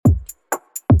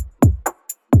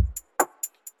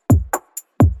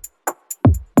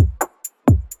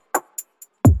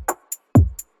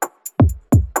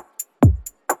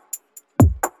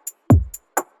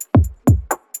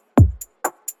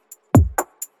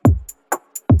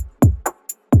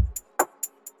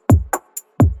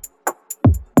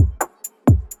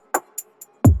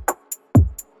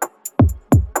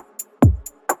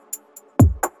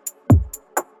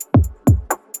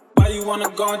wanna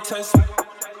go and test me?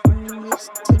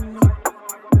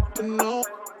 No.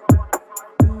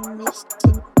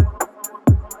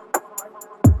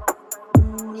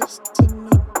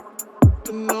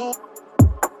 No.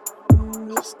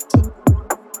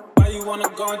 Why you wanna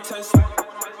go and test me?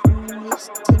 No.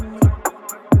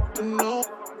 No.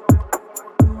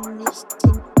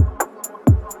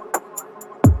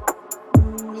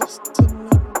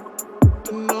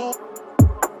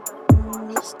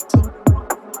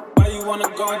 Why you wanna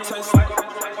go and test me?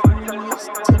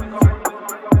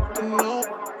 No.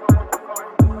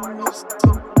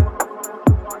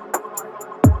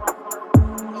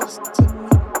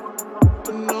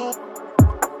 No.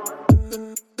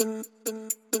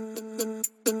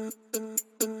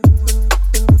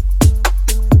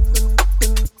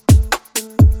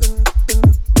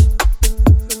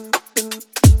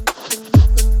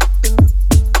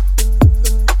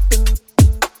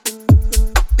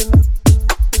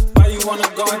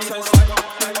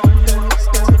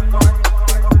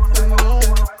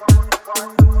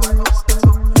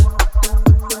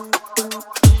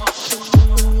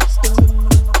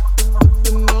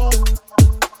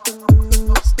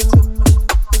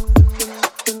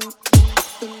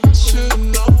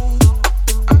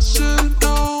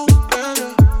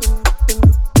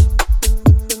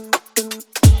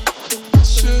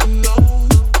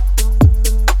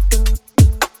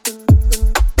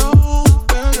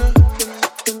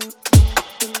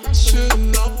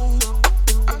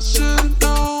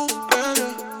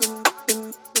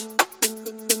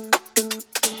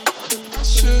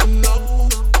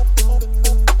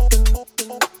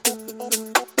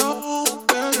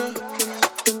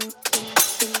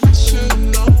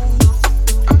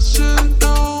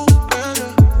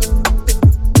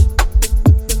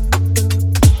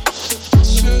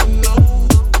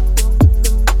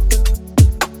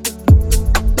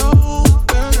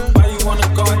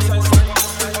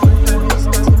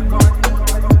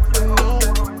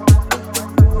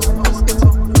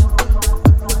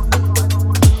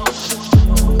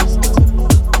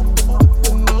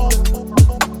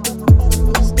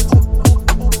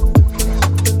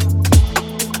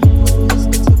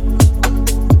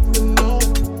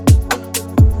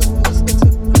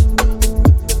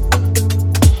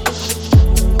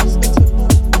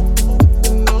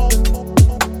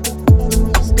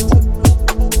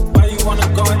 Why you wanna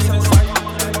go and test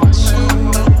me?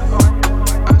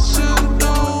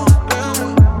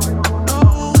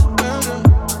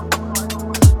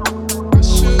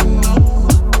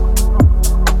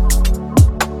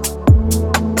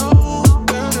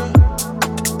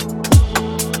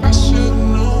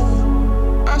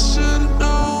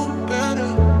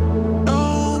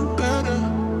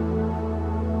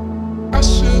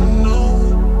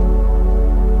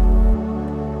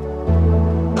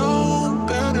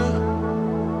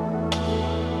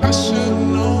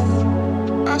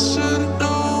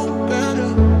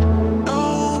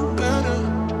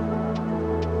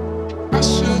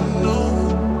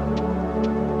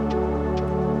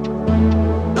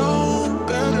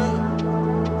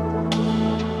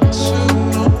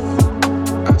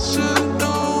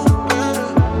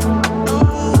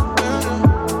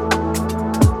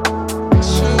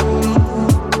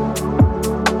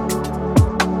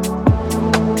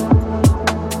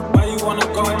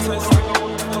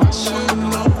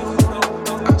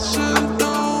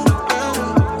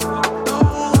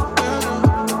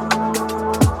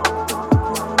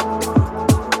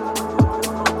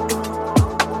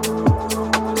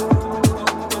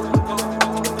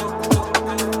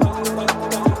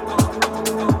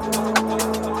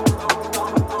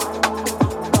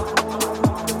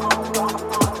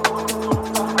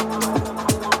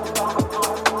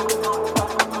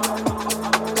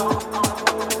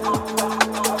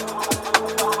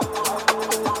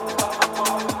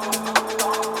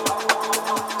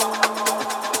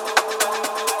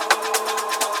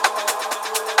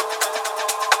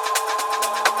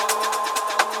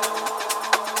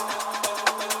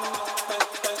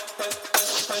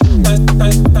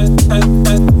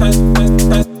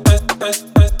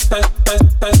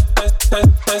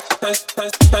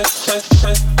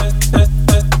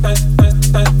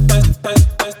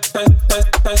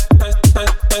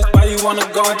 Why you wanna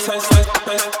go and test me?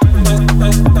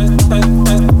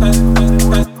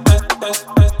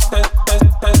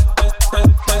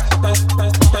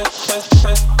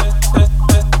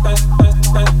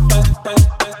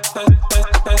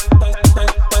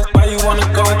 Why you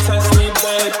wanna go and test me,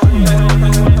 babe?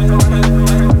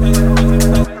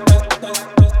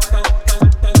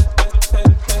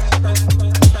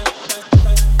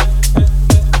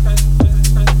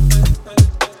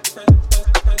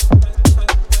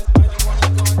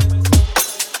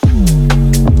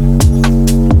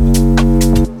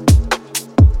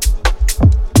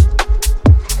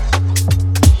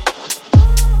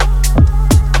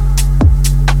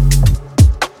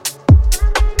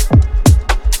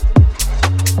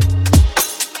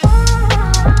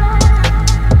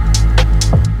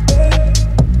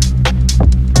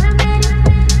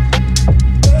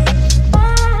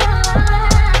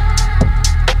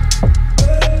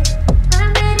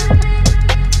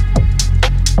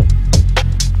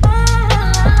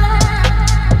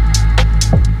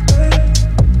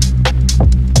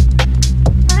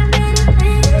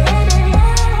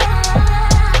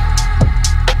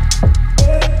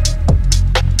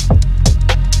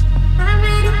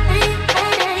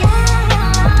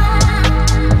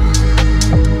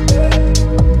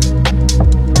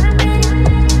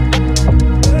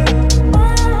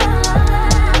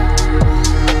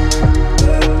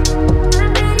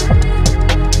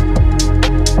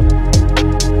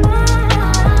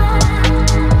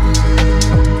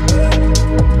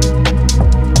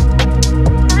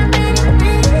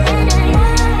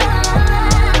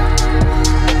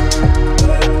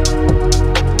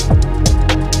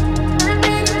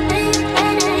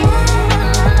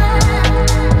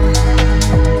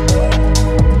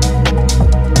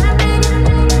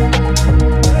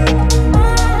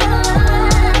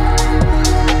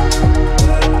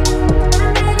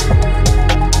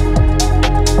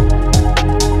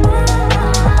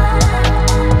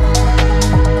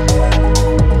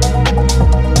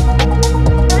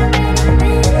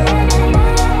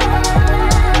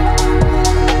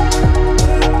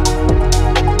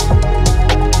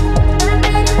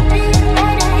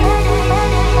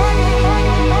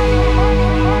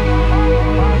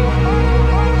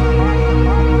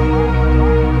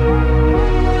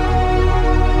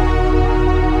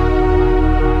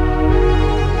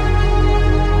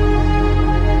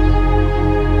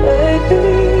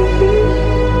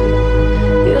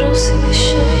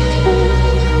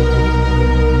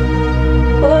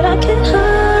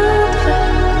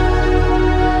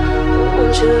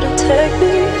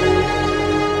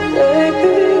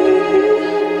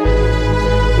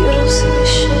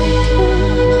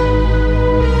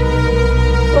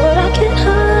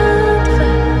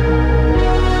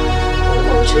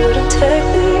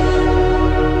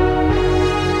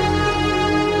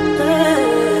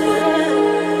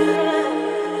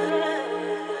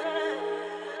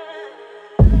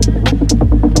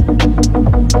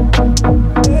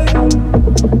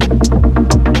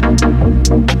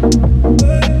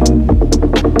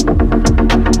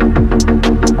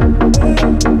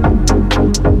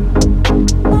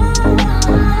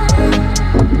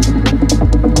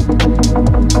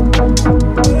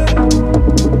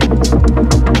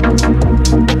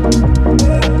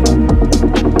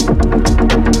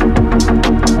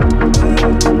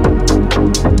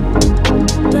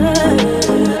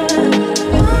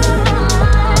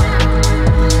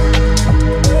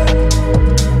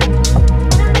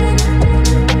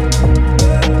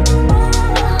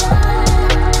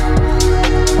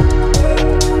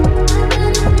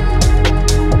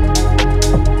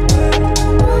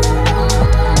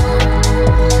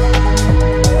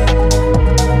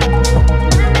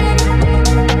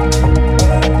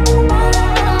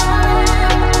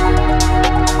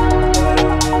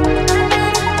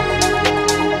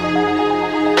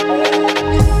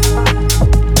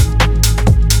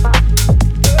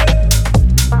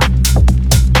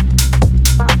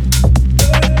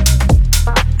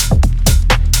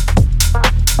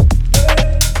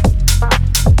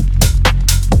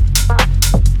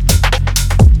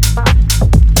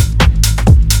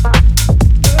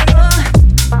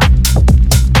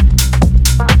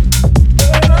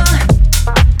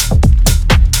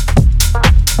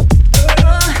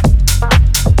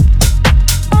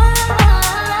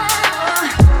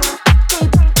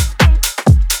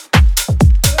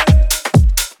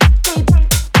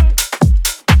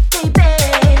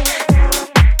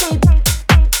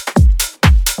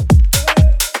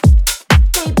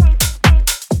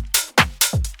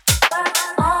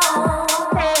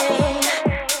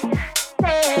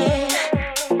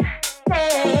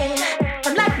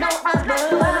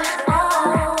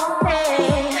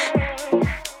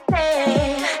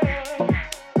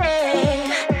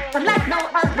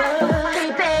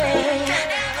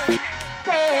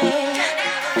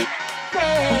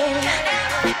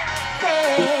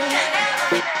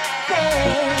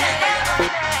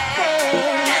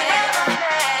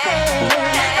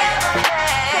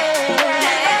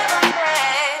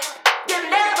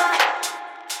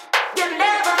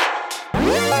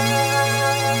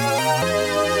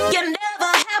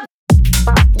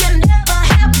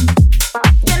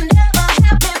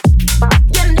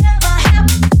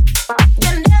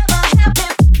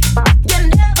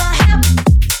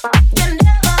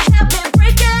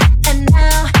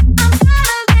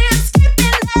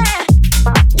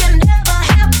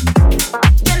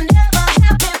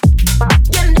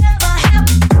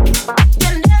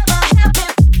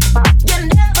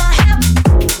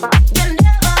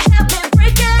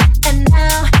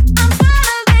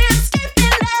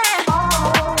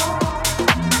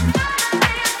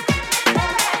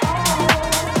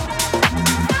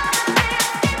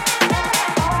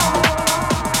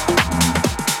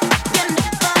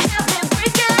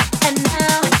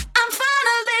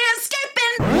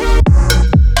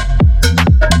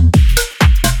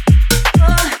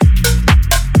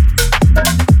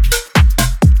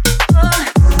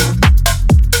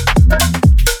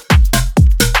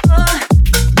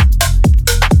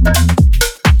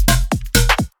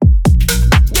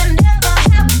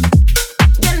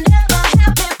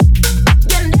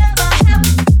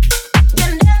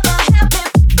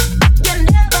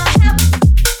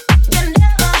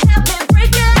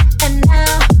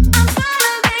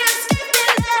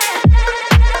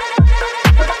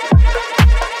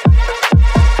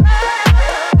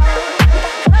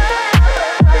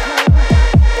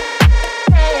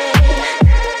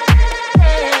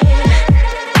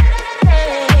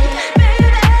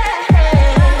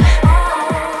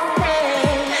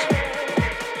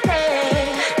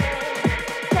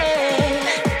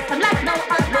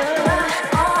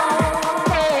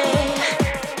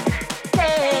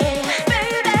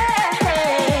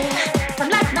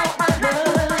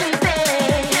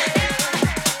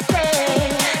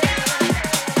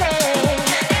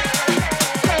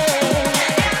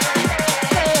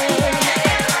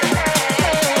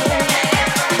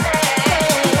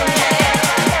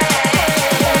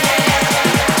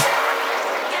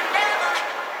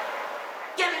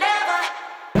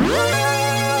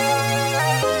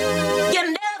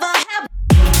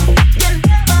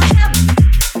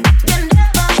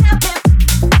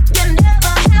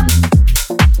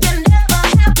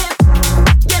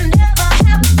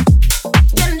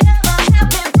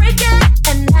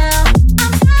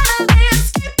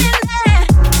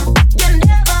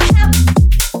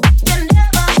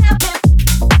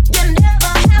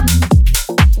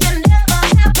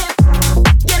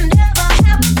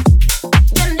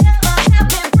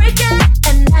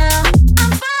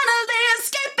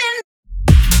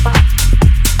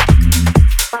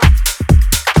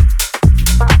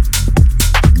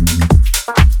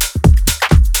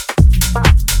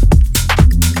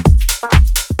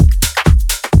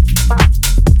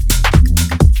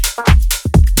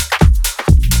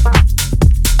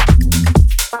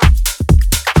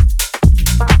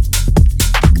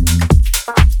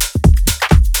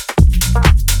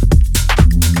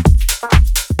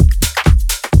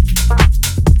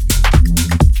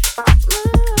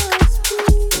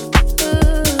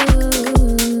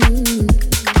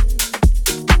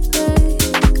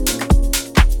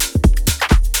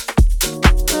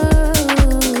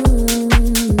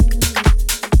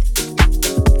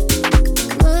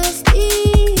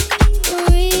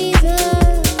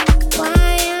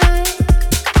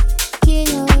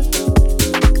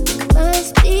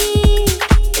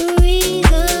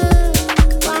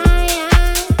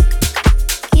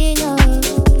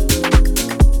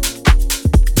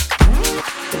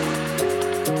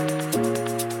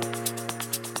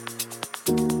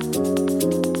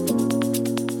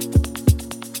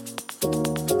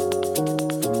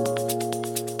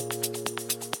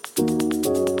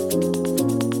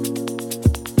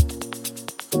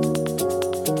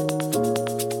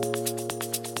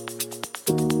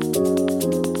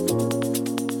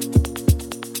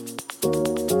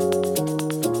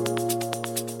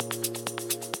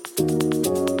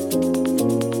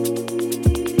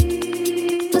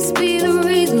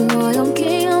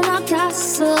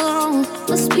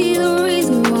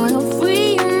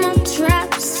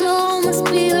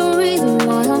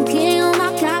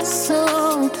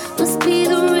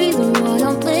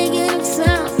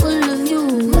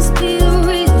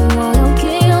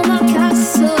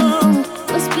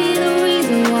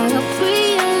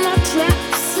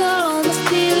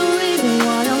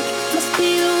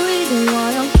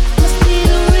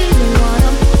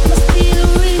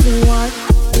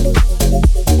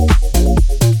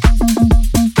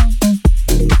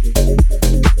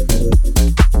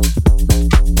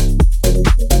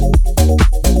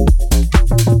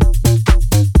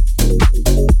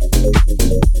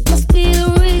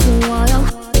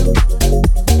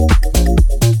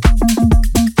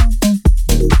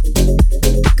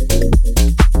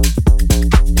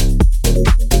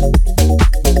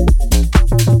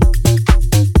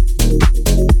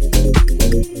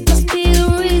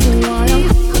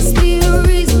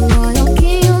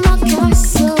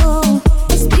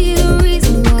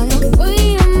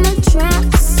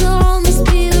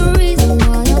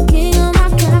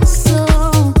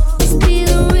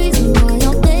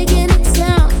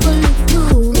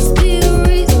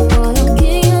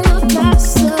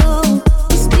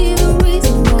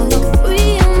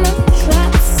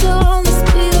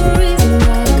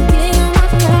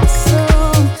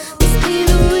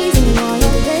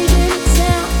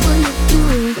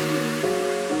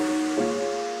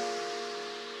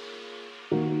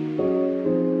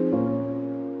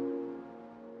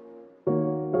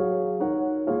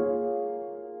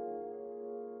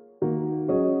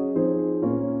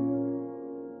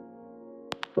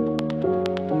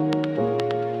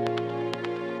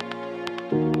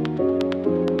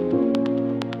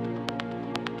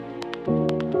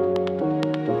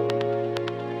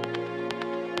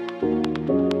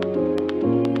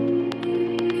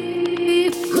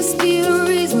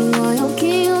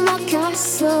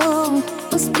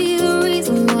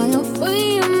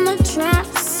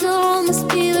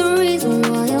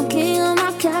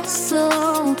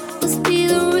 Must be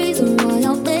the reason why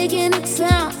I'm making a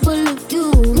town full of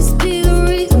you. Must be the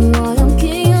reason why I'm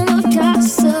king of my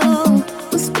castle.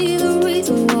 Must be the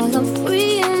reason why I'm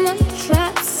free in my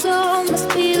trap soul. Must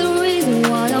be the reason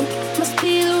why I'm. Must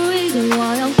be the reason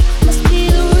why I'm. Must be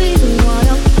the reason why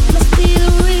I'm. Must be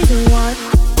the reason why.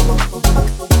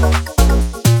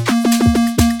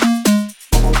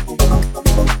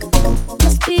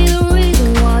 Must be the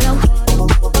reason why I'm.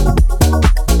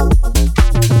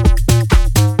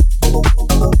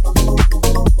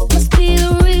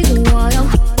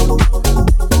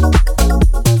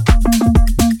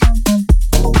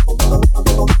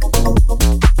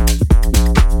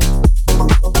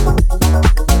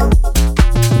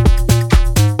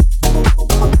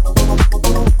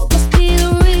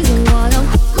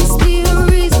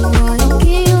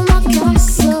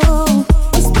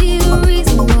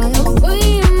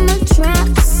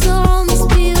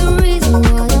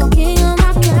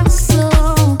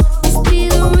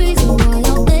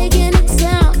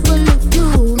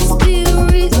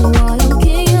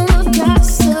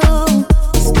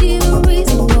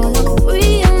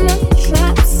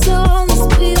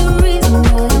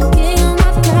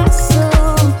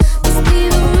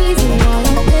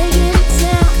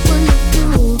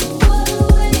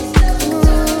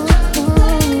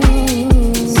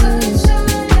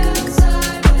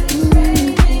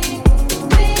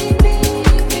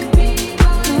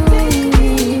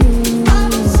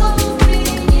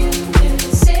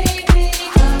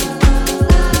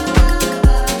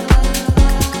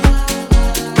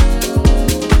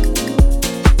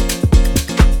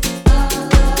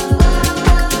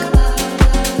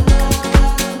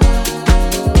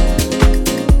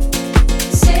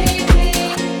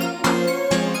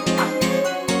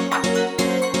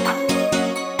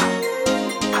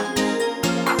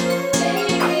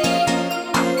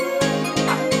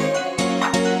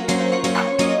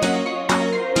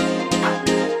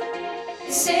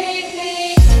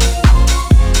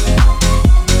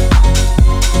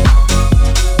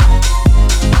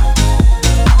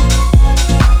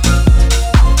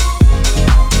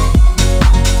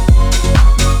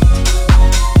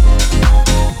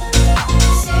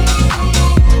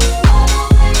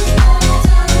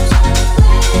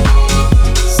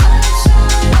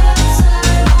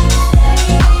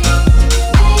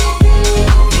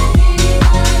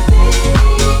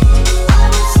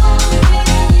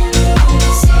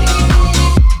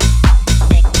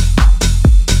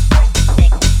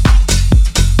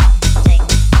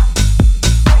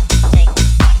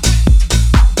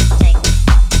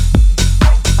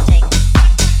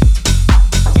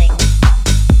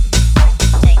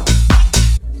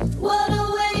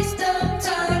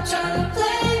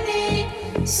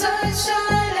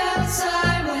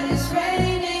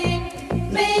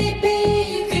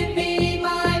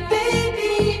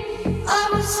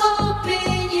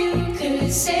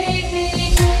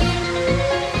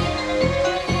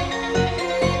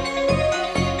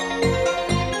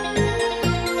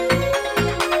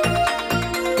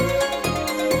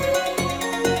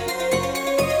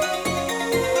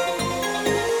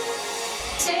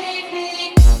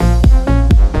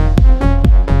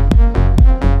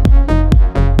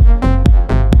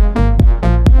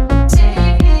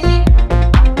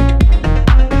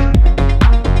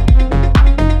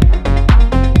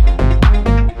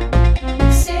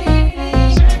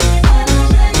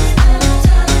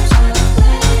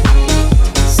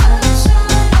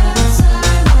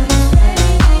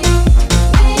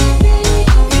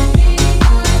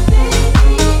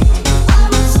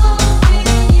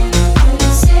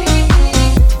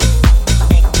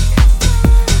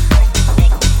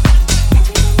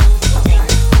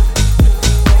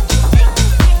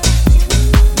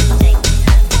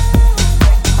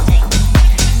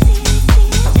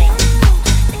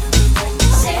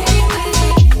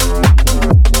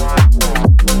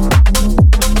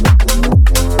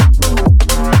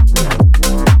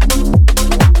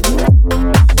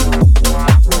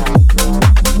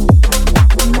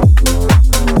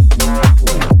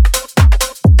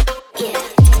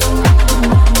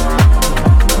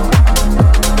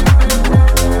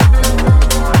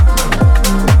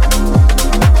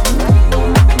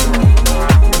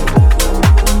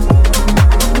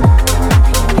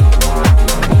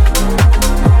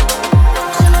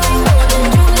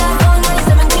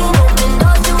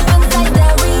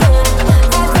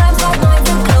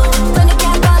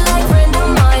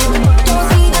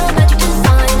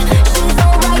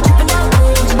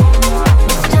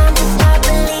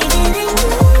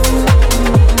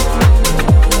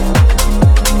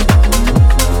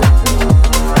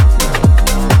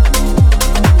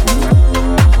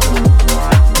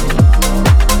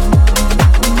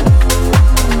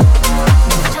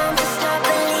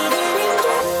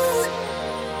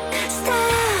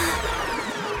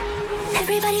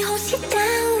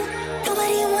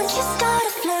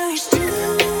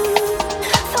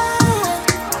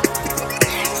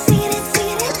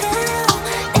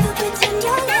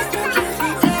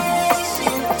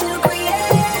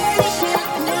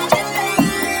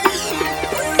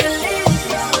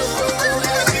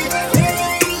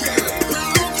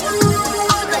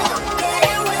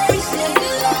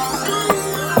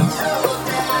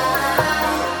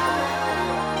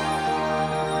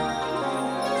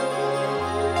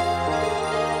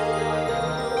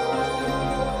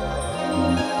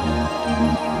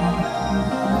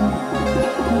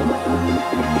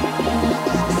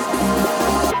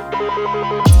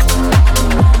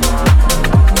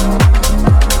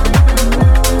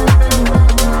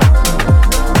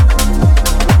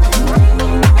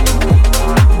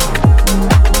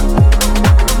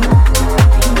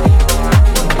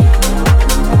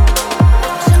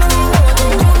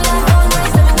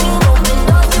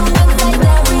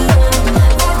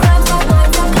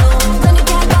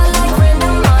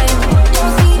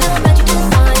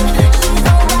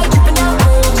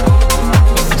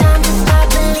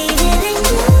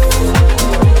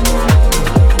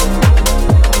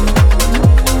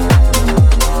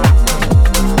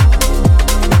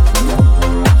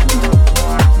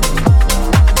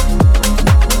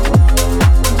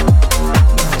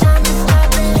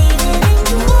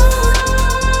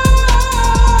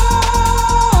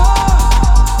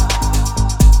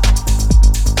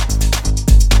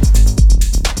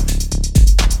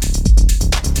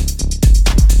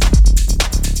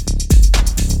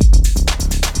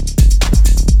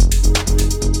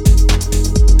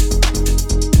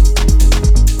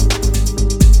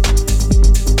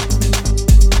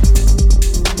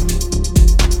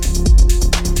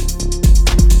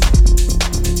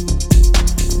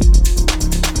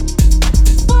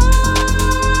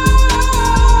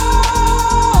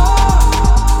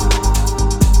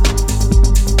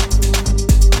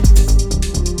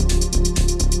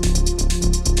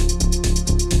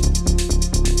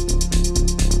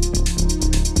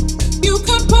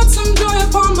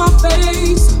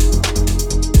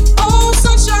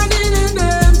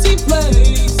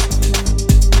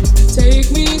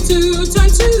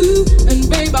 too, and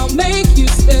babe, I'll make you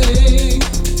stay.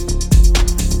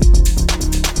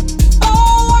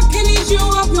 Oh, I can ease you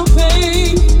of your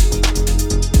pain.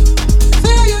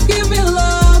 Till you give me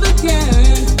love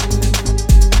again.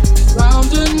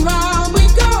 Round and round we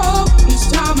go, each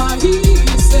time I hear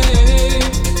you say,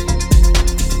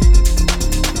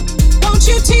 won't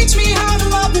you teach me how to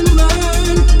love and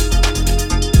learn?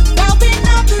 There'll be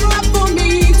nothing left for me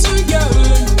to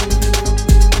yearn.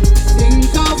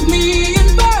 Think of me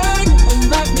and burn, and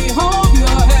let me hold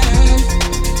your hand.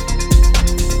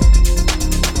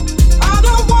 I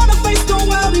don't wanna face the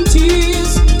world in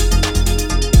tears.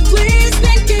 Please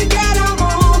think again, I'm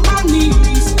on my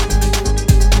knees.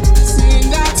 Sing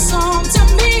that song to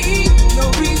me, no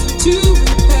reason to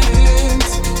repent.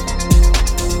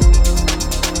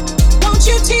 Won't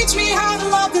you teach me how to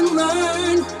love and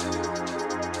learn?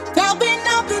 There'll be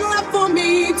nothing left for me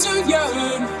to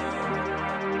yearn.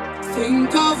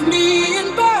 Think of me and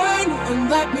burn, and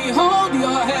let me hold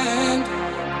your hand.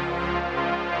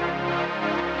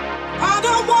 I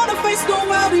don't wanna face the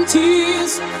world in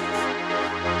tears.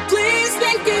 Please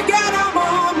think again, I'm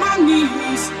on my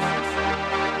knees.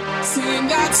 Sing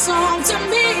that song to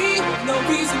me, no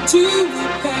reason to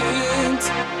repent.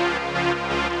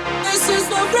 This is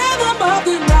the rhythm of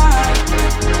the night.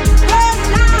 The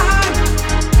night,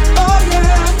 oh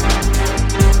yeah.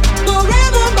 The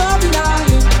rhythm of the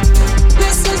night.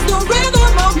 This is the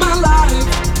rhythm of my life.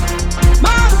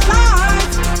 My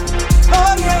life,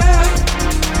 oh yeah.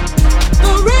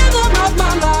 The rhythm of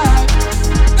my life.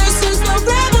 This is the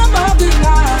rhythm of the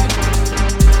night.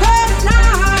 The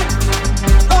night,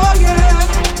 oh yeah.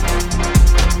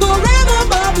 The rhythm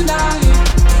of the night.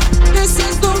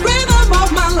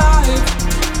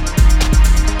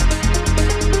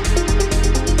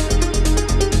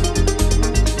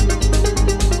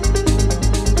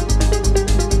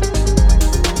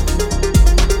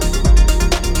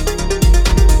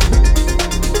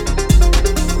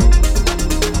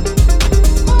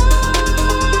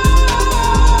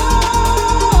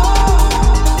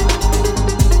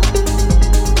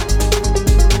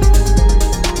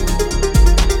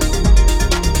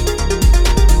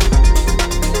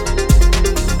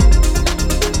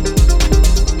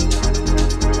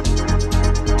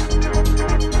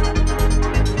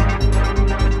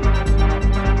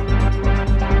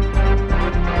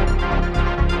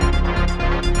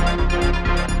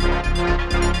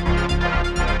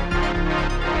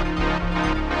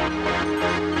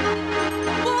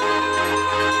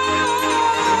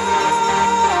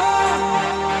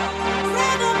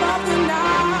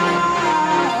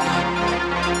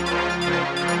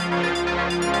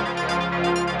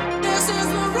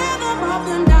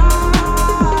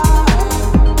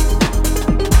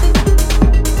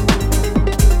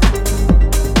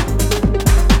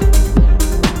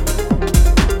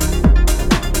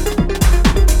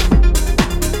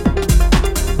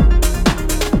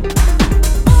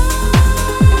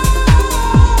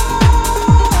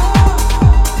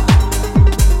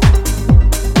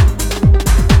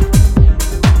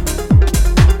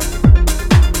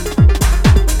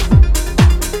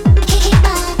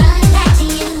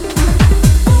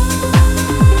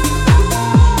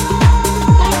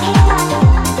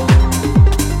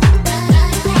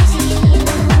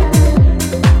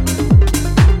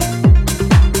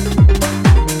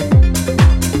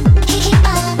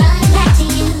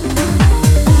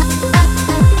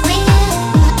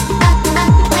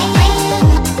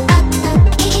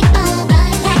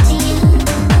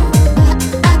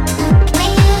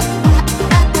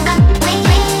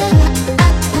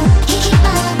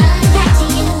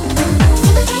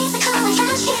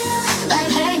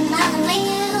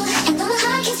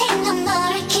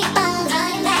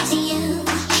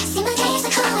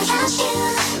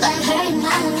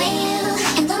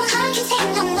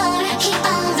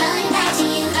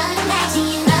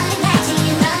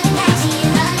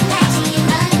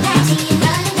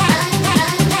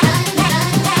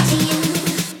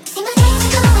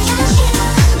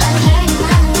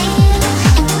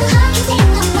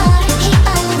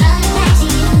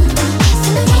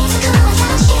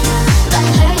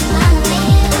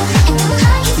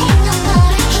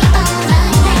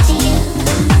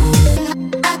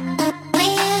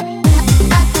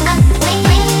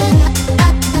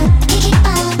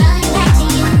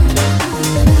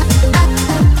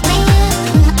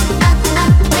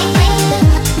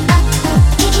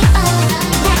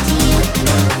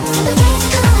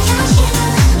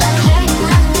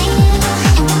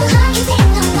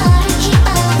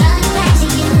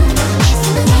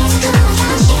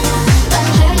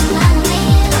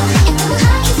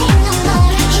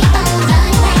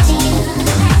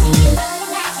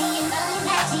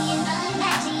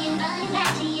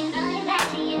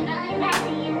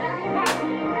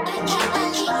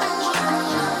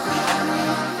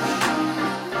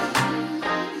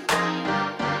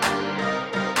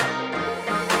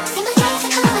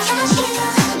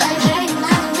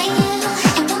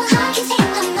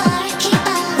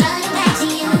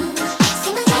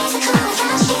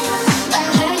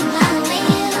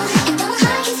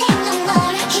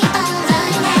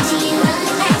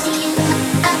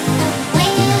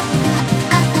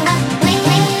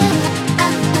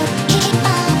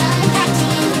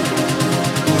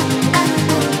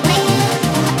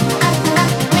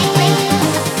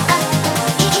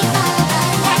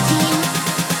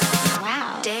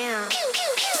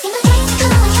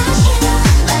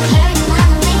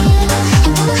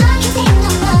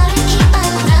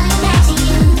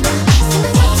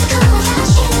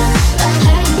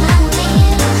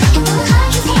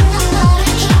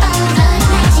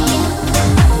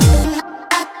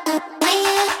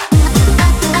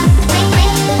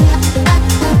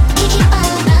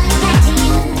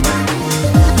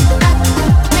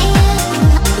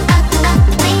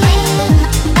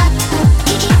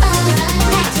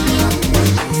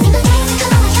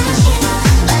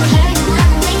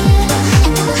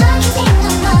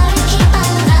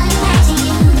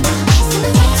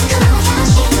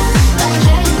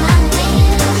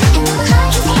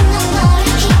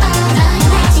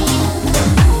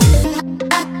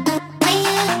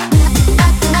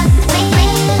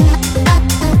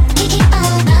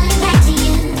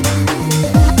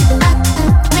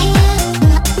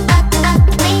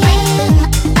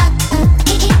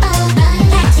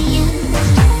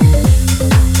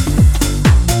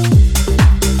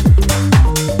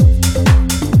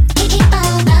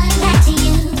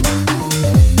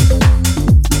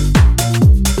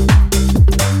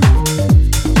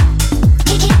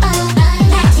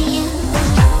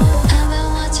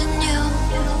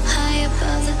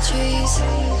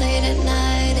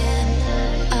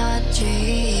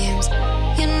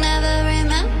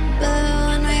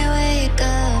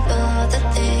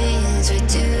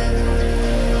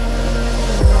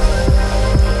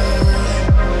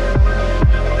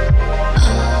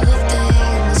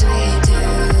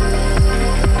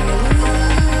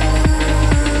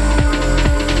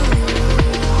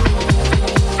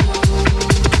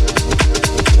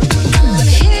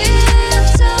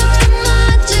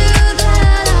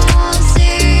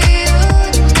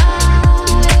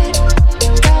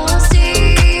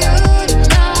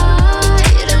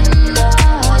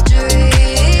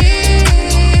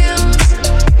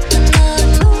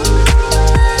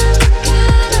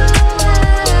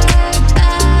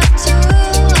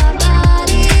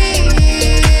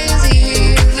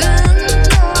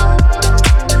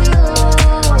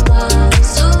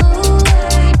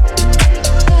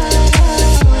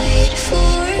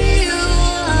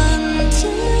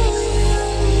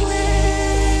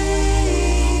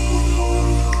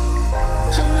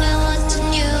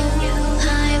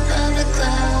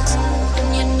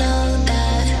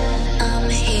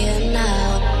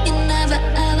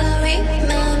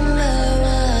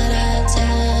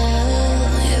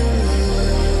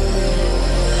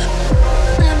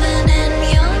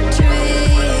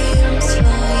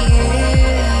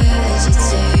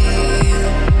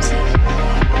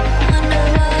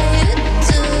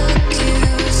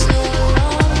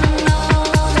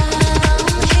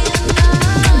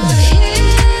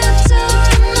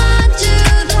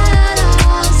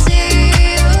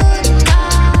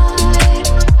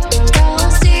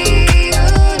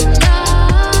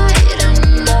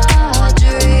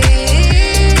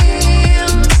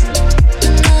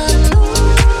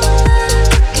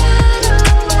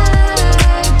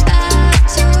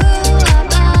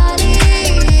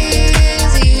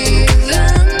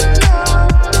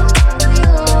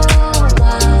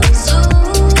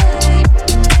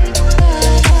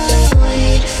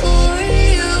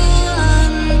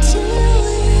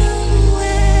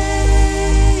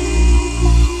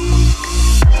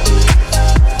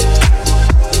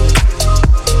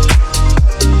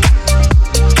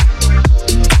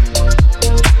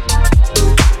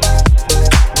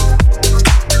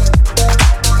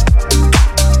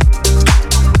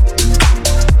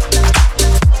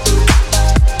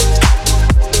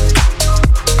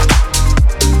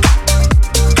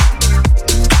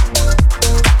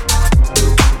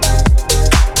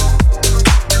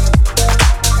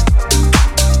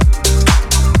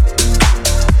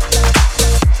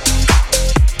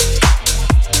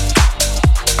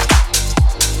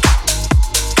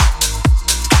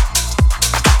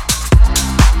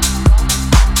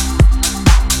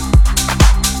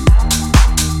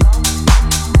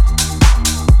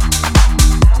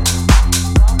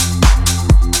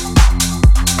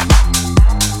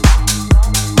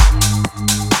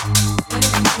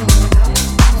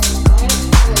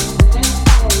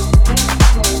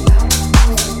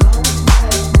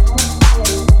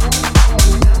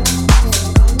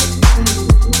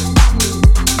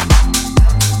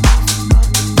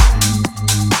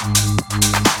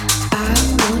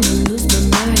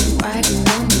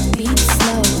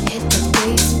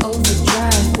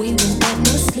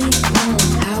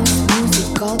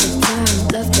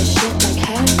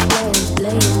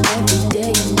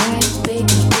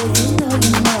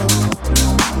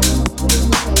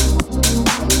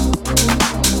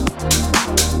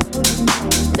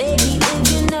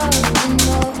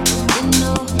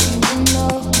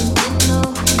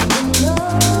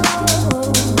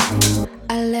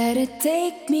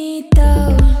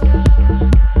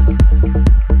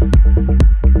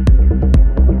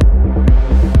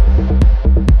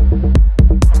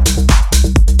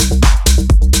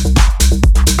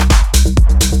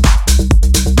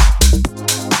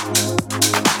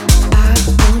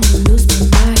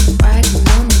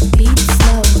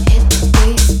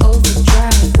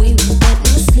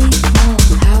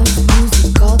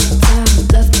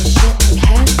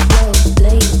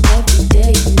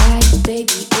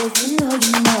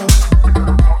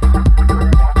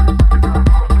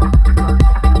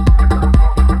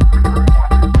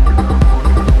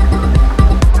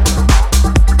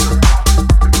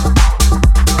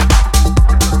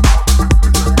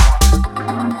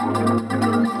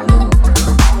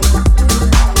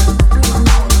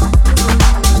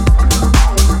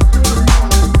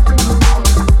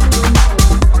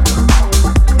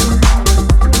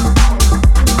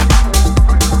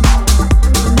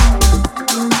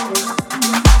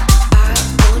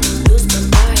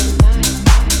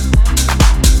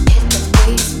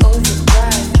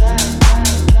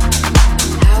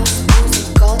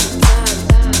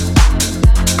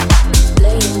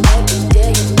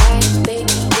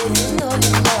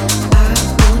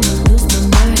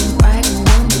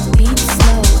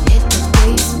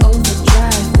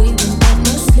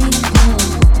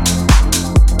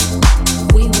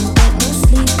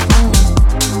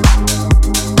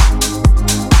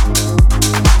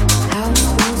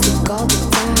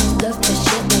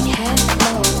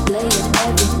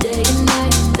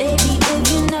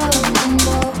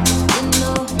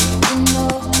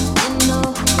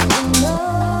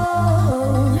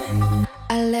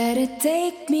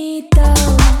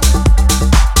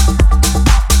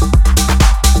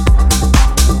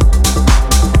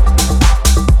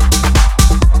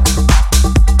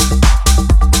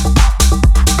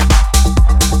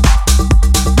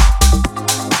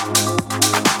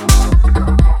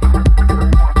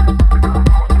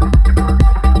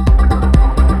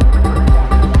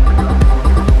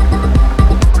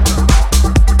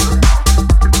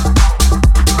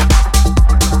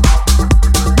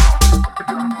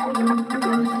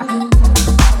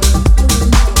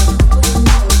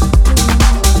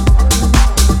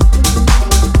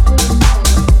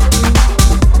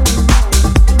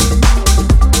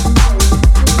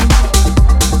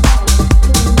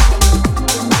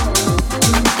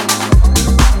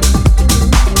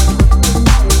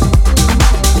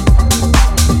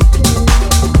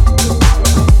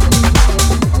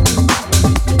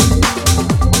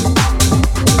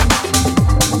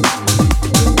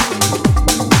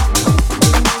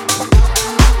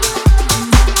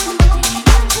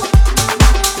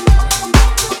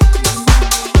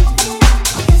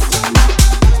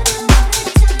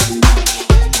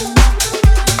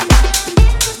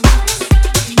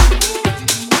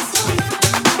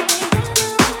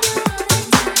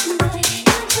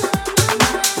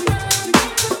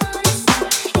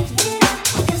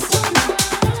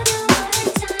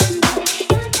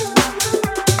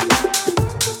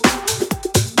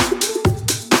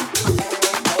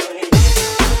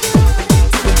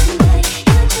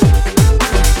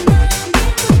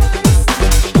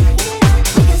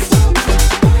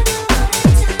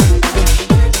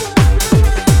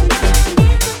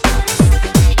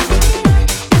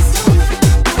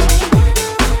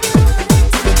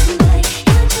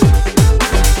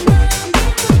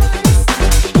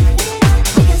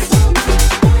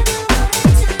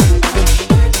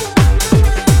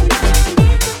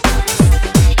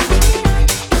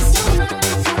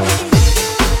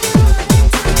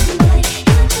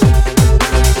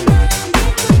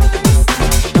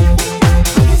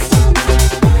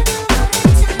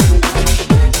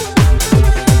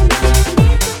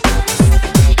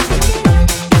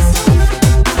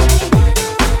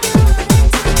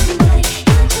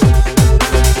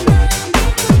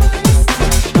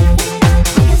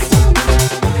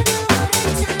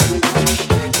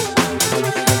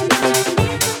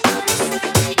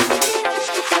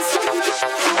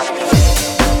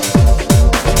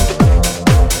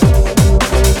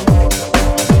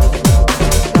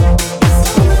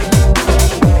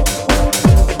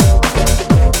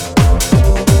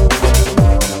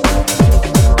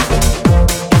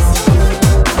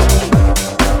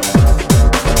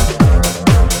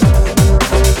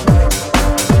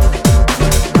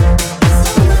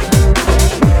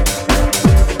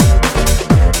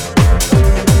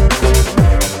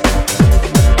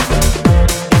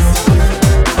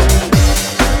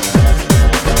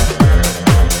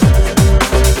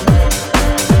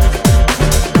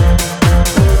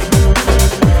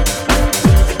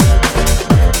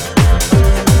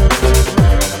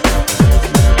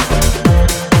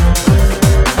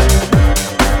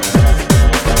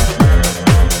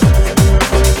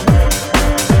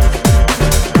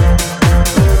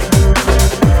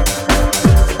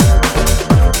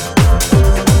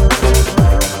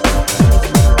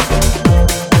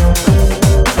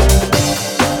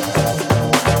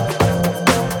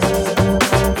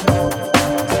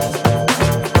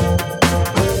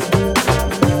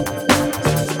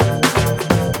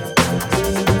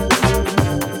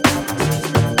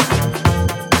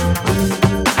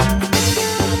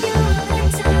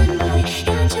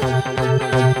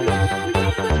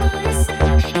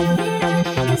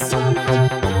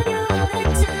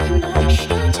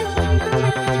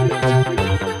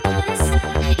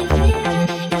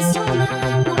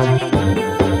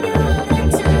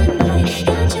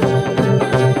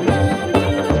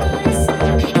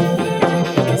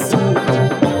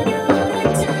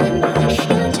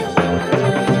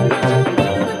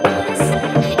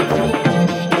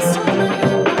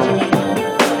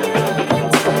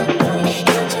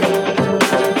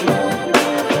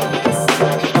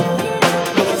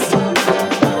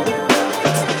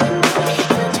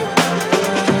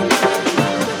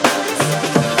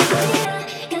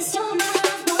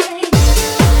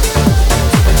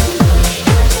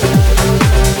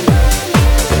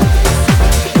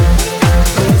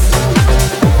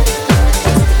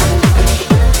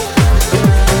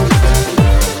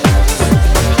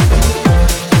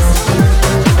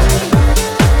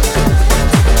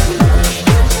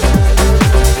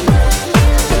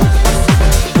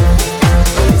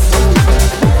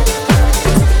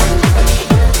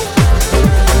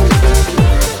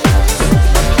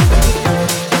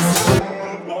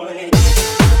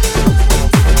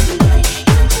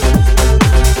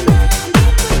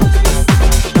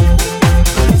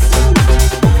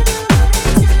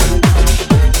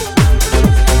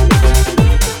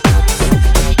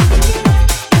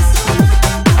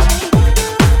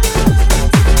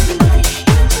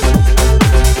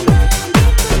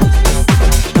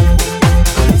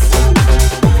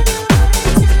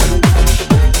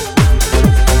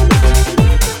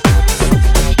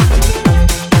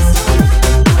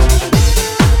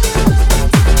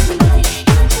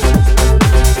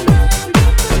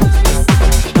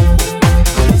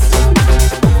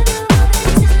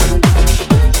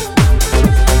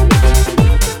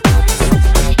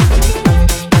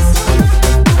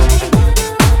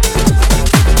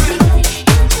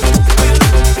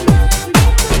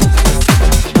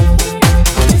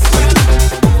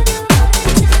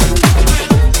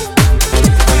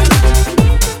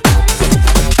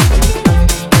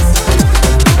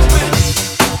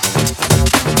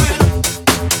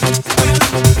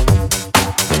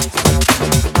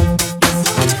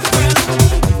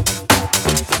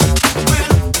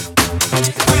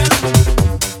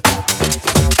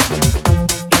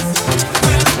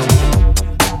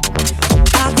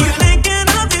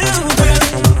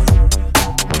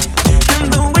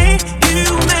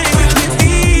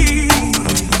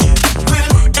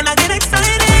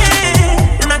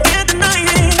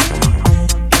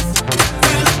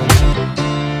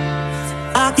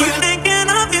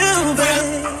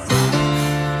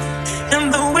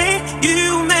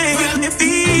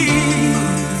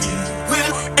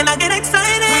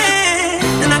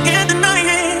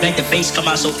 Make the bass come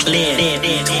out so clear.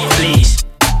 Please.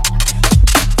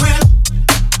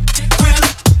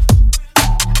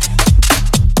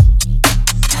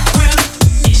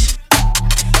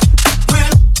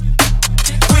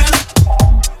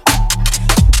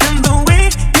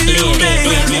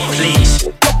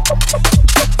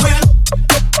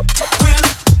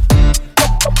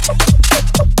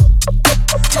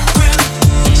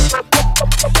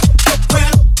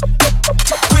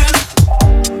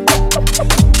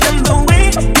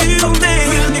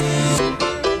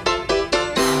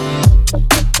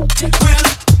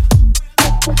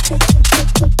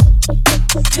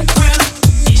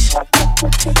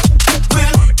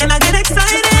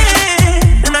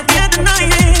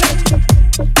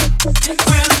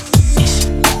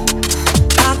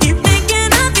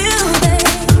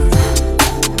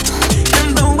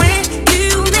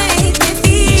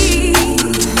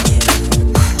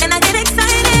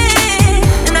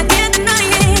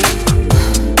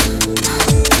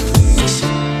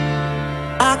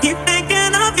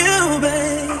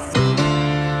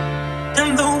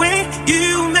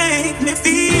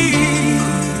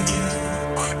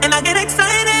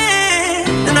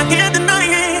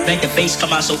 Make the bass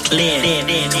come out so clear.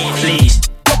 Please.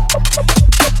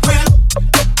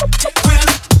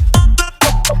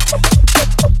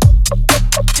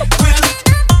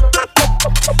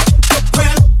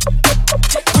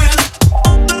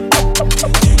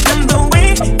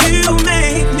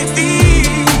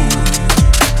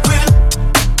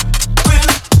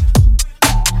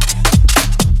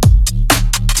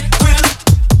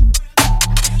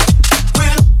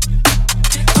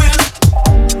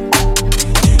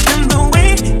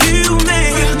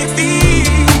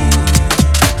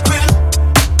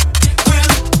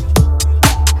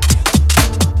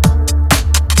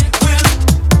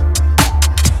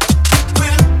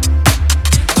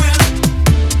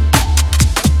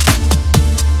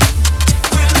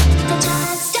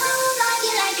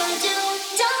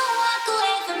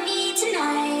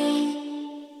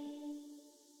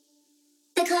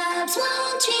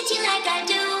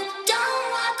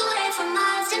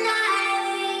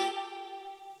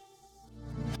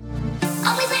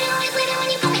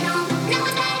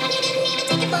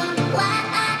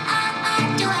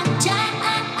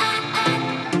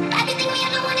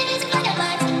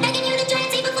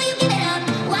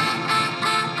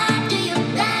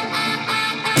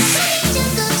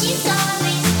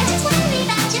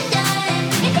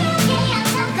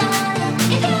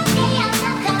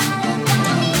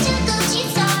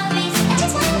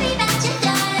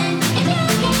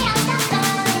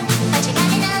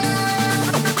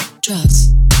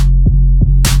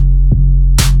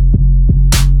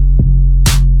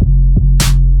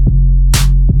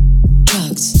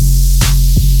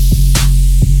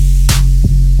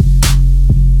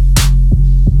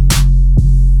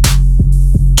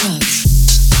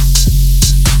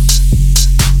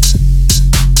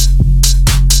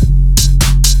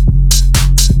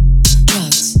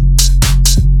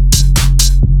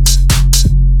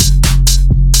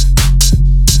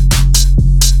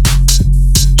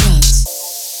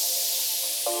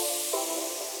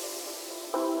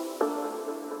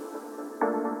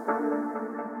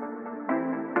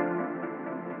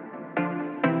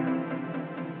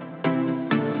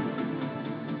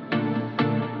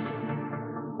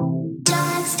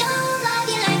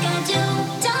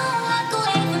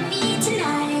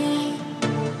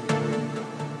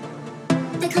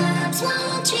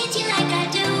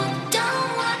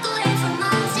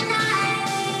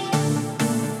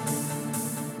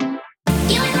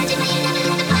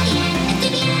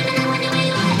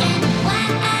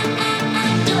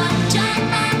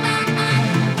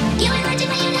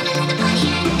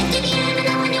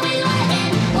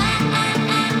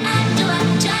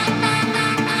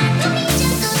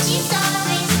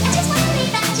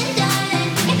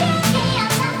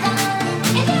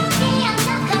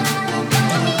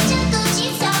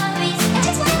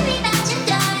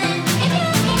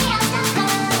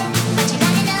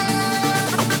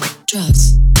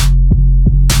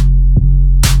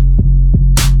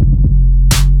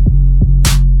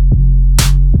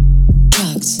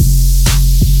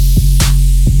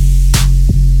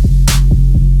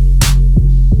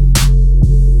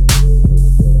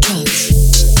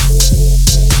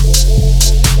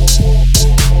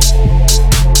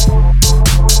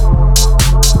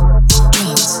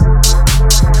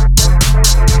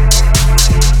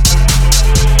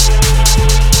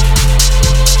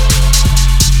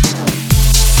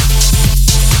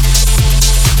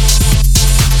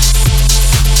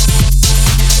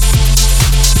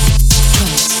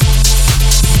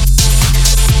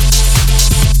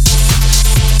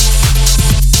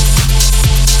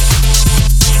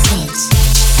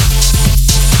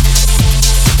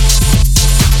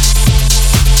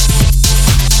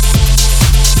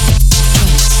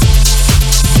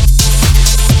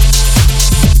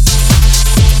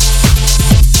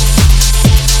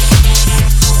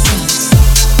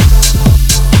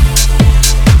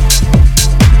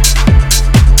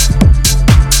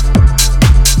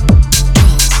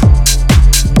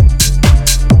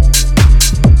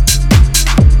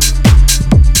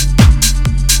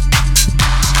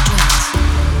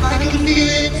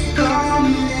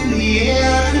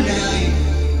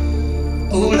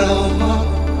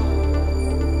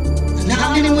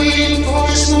 waiting for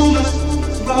this moment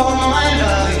for all my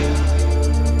life.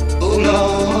 Oh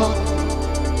Lord,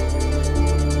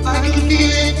 I can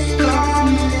feel it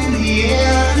coming in the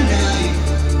air tonight.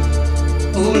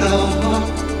 Oh Lord,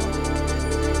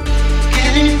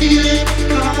 can you feel it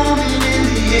coming in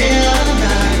the air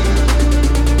tonight?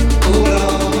 Oh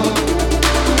Lord,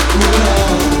 oh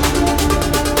Lord,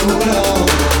 oh Lord,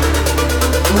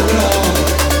 oh Lord,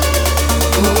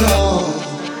 oh Lord.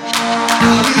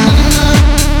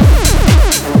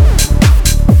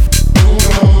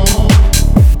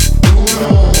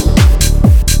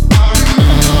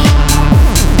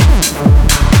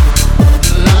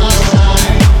 Last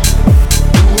time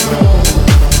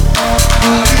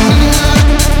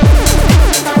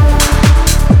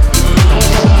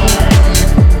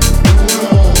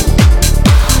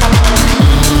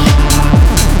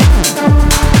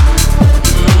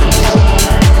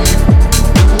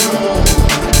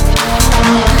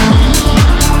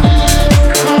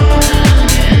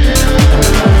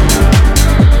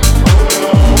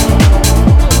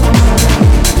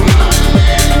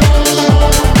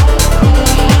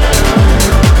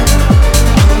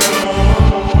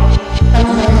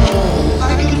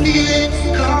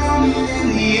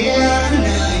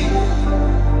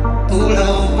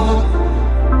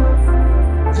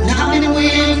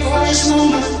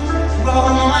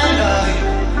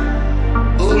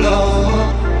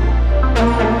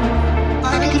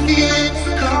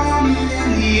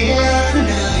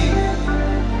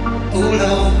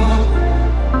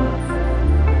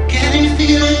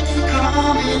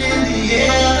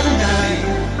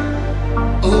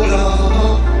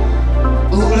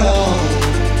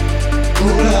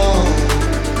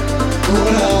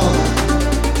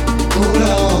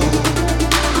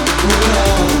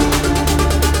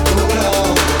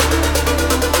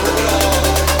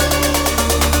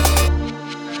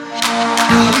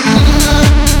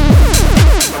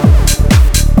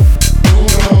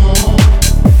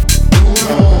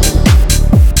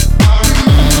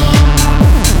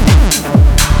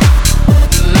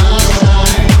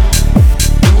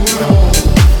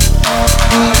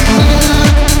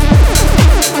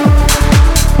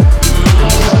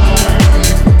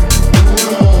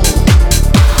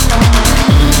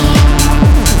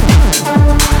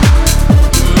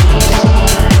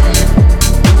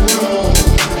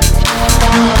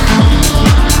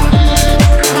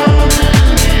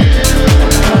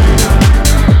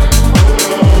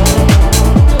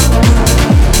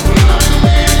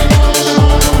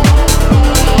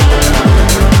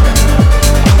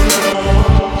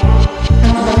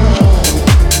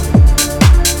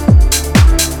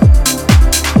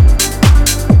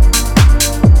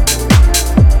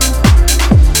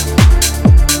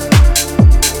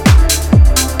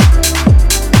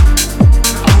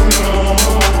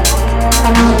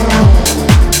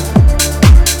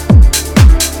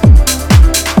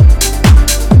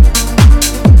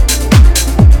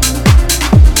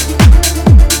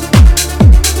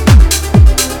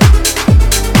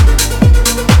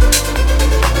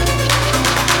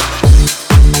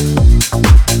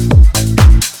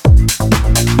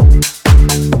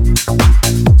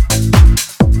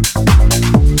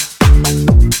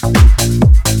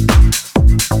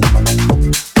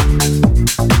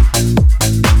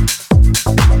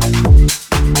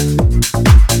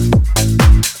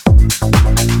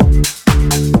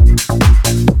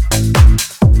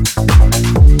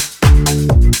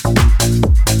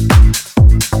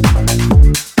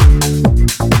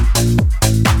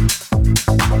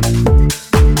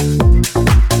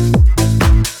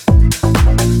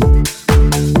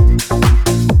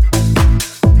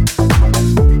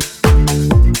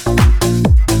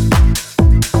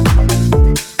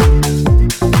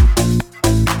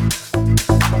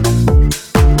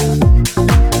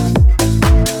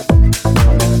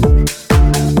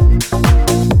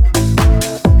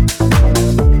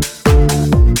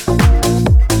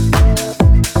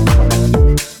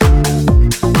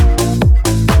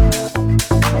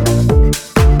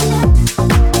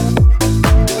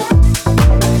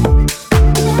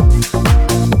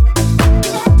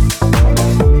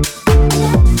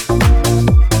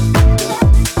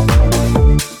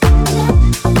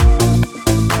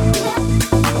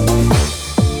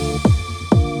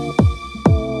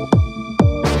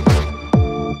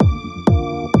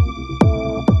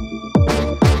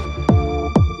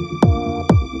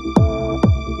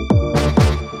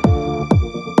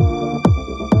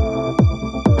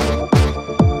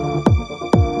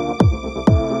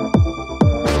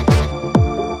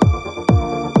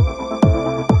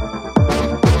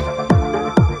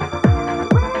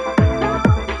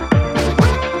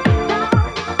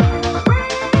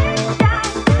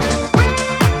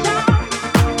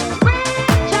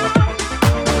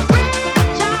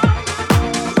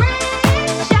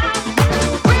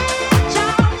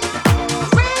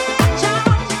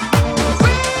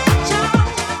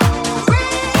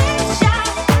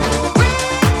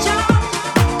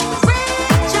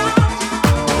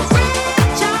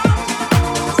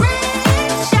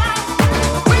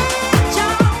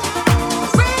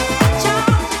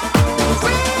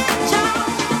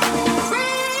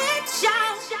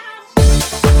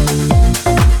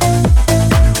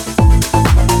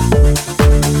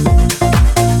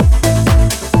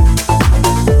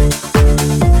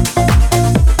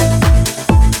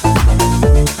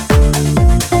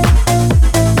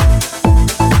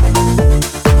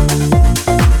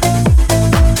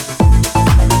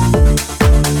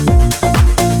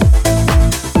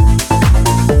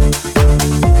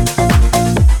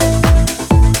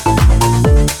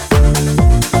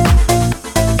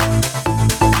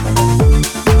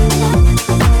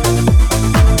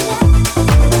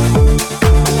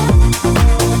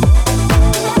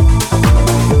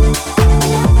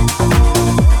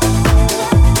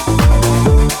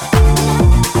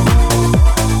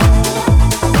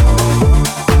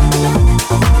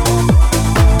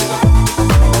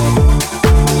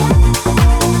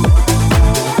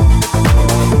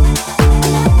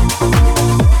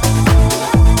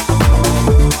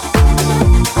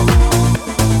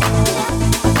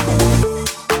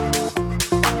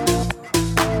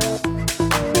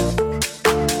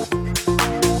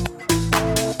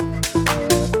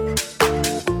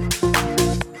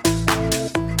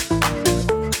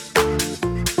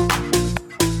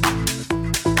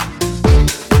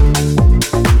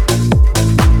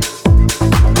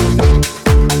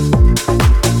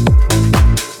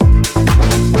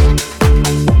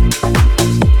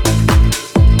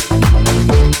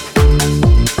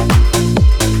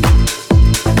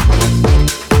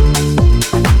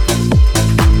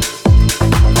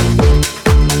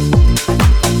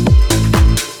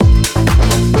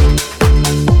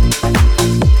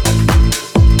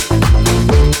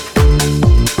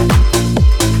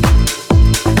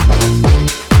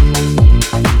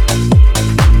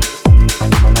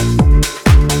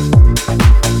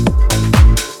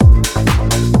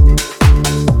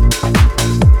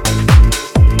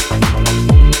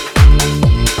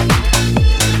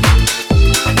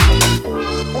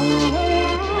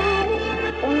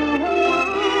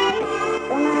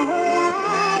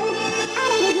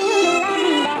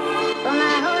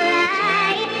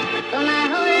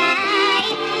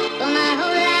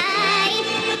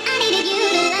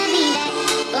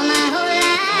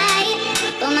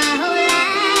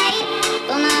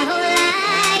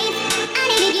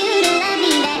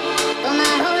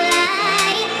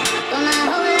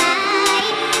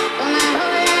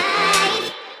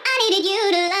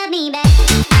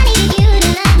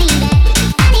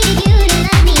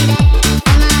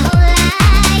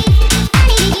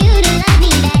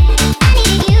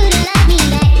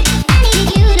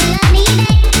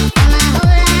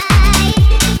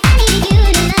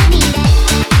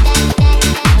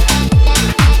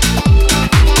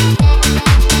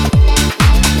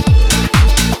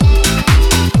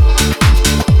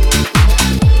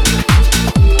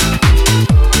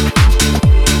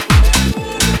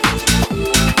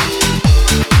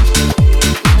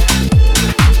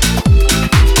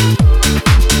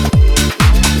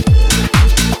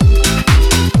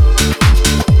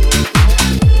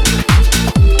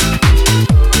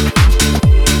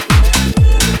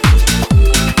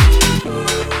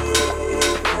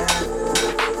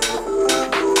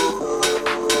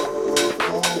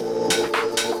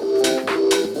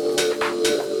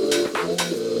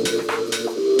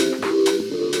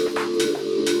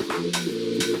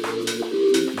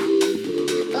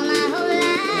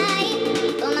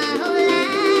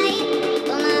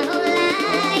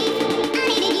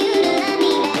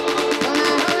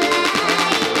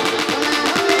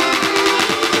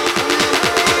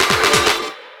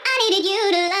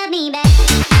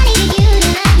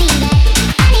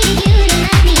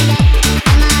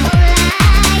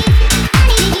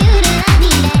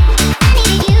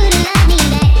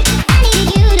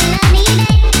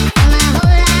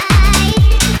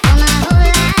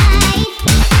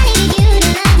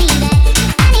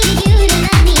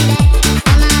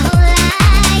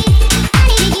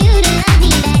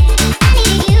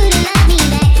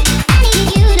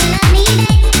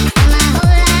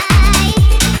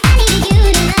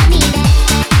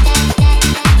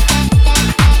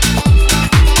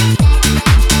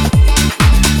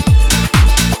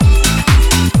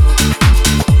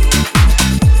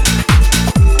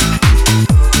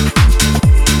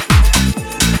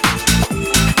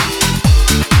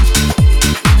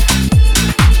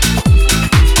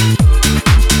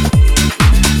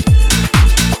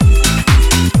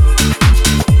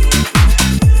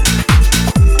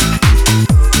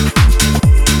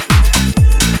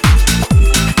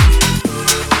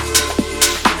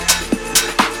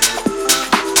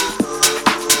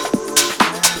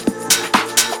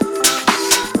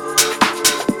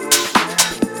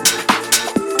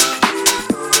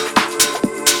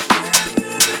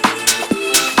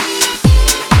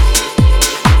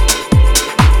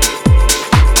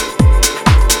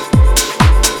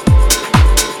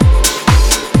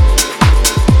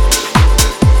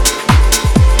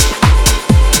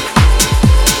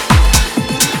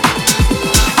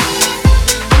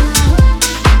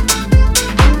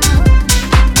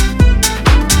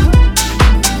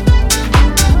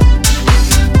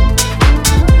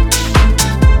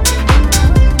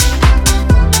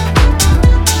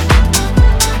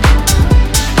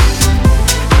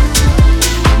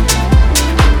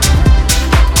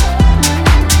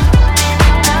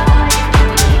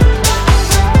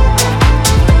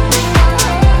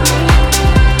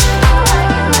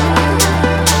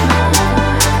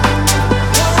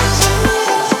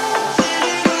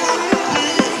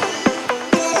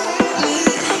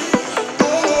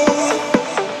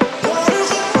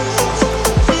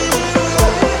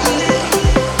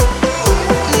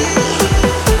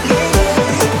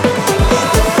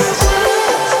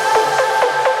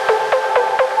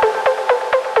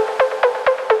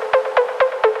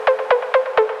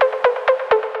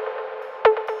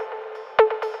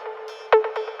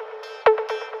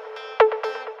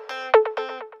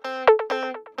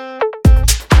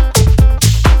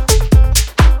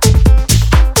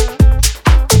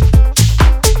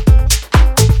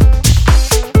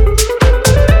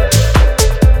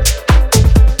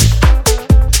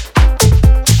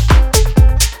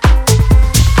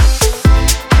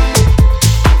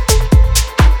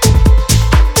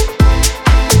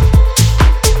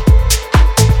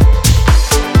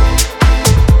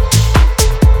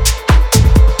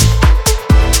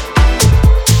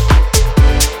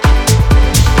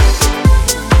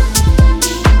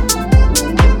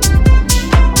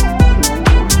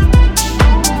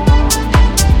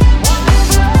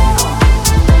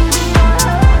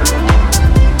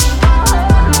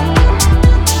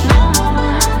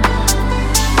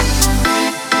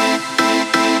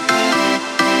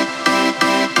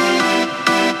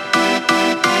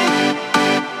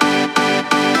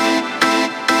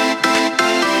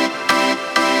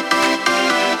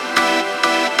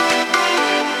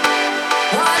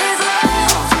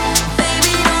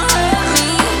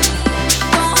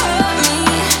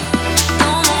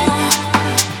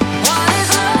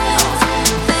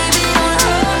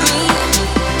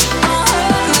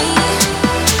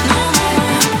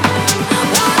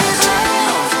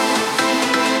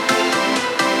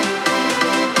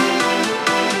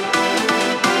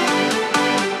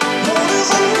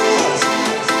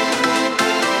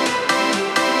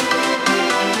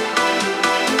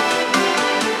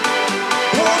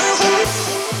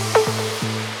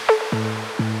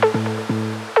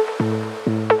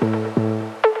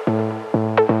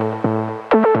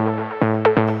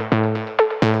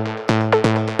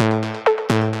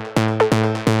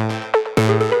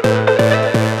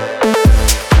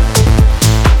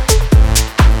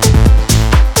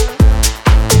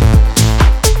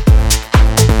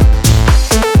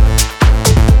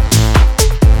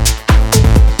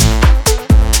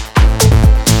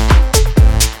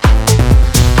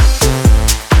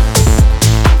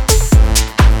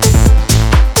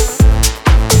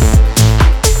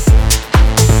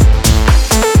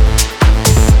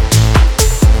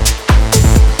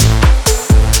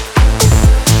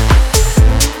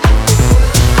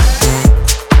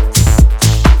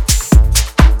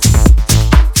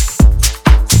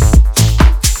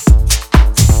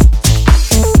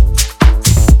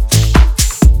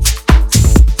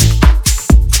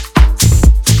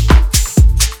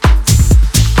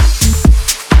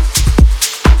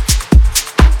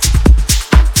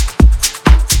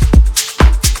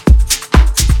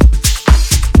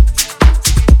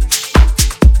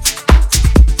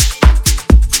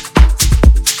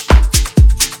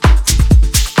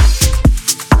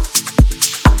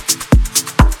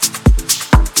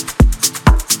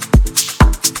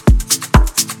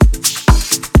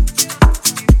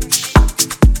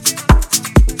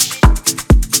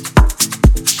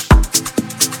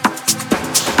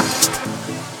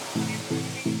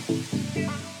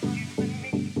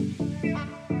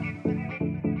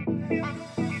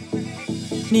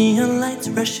Neon lights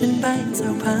rushing by in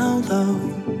Sao Paulo.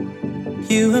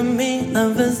 You and me,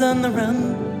 lovers on the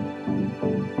run.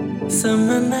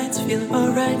 Summer nights feel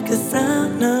alright, 'cause I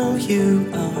know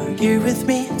you are here with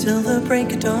me till the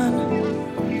break of dawn.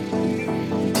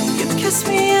 You kiss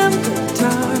me in the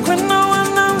dark when no one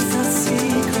knows our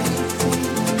secret.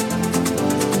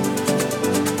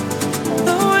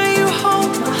 The way you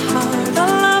hold my heart, I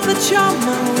love that you're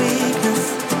my weakness.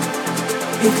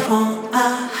 If all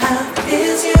I have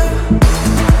is you,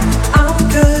 I'm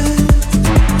good,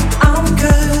 I'm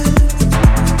good.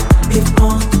 If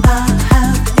all I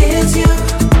have is you,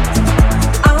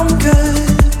 I'm good,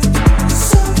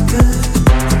 so good.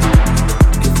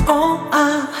 If all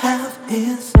I have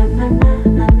is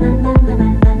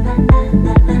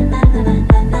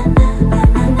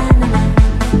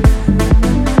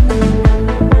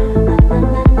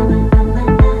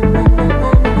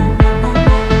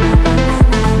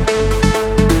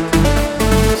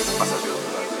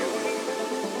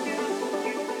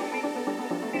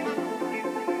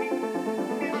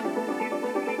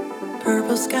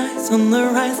purple skies on the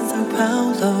rise in Sao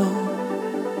Paulo.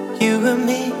 You and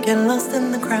me get lost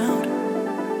in the crowd.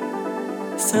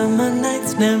 Summer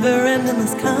nights never end in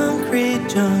this concrete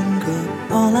jungle.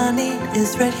 All I need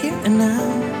is right here and now.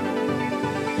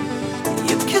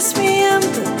 You kiss me in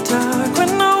the dark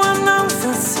when no one knows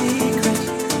our secret.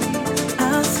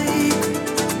 Our secret.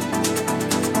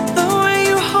 The way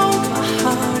you hold my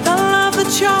heart, I love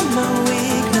that you're my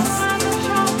weakness.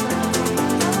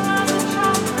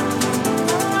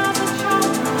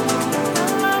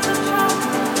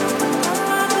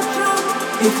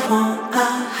 If all I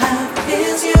have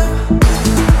is you,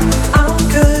 I'm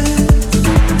good,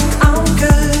 I'm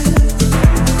good.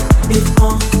 If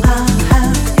all I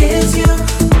have is you,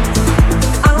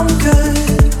 I'm good,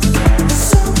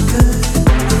 so good.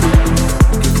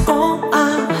 If all I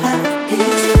have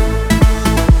is you.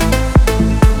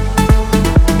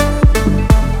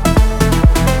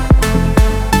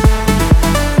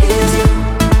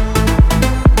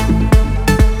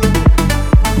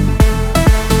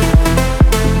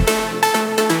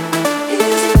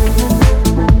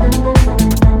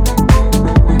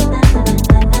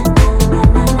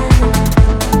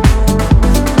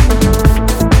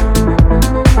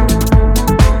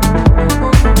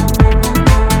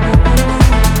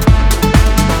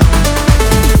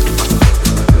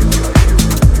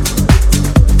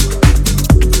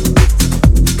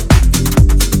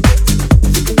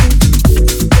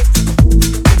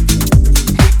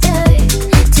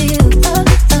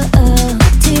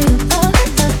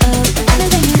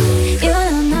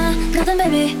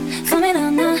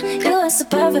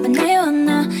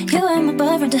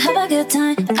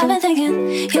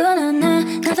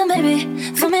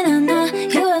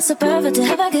 So perfect to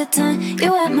have a good time.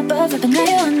 You had my perfect, but now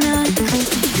you are not.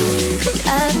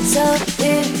 I'm so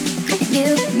weird, you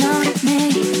know me,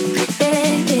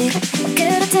 baby.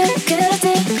 Could I do,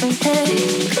 hey,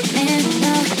 man,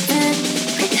 nothing.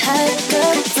 You had a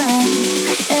good friend,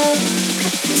 yeah.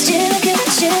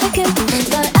 Should've kept,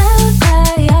 but I'll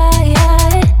cry,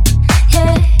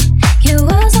 yeah. You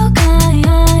were so kind,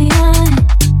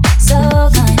 so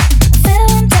kind.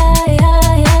 Feeling tired,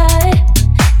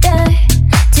 yeah.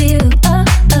 To you,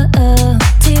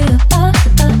 to you, I've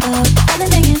been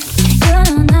thinking, you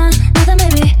are not, nothing,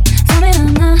 baby. For me,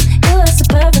 no.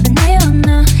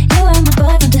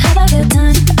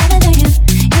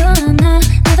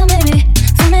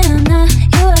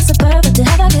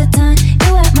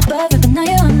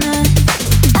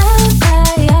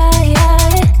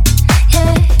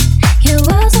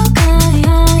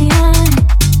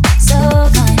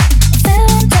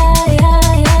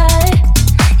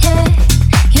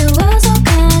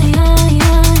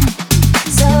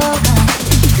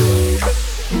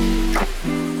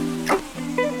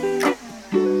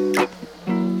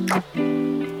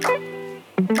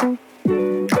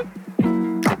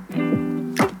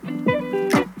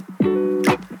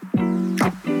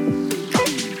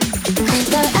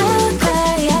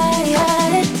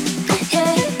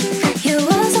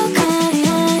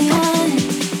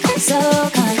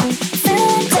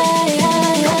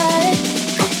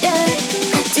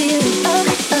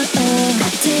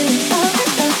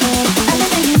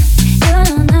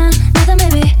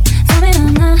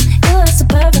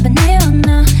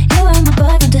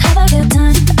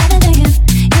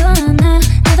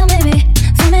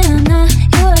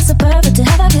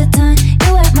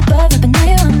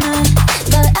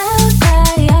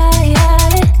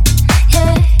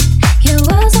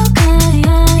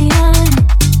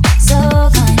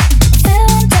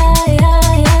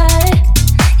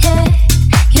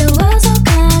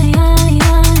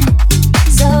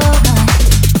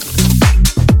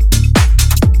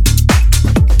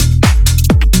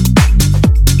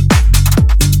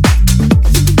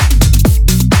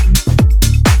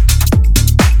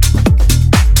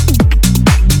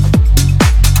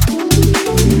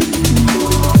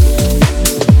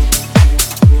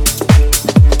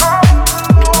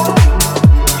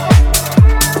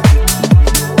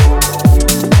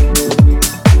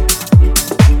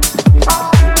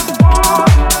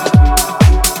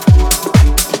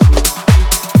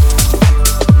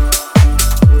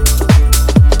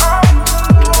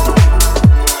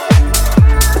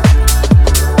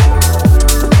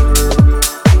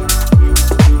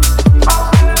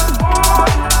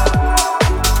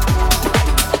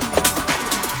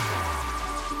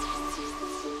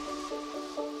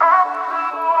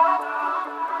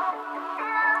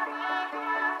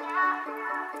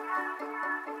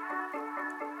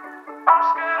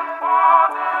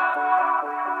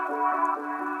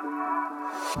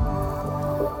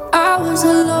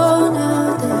 alone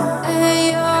out there,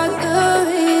 and you're the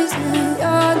reason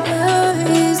why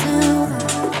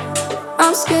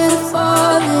I'm scared of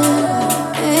falling.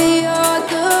 And you're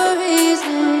the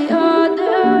reason, you're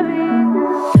the reason.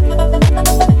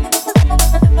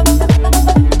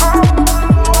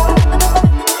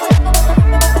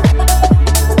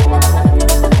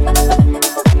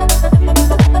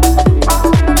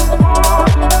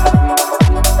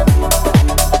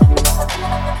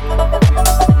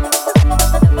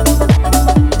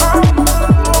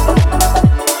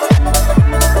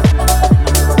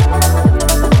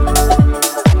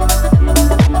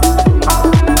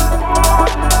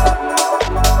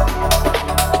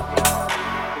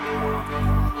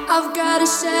 I've got a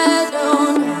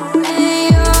shadow now,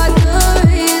 and you're the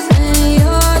reason,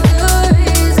 you're the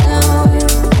reason.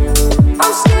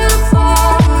 I'm scared of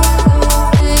falling,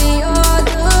 and you're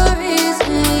the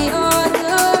reason, you're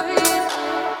the reason.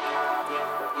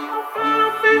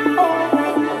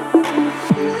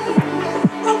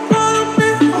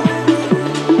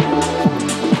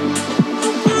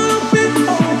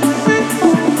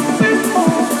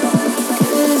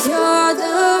 'Cause you're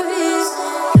the reason.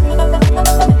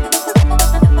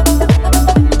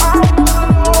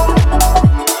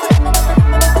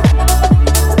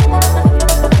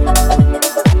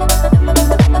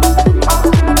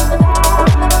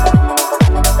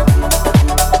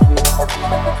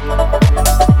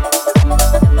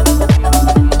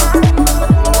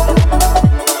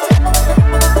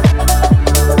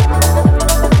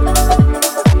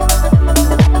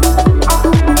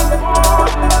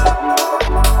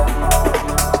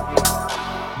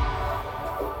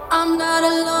 I'm not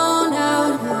alone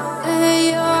out here, and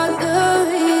you're the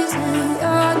reason,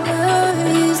 you're the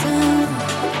reason.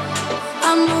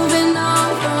 I'm moving on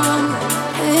from you,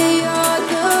 and you're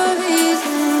the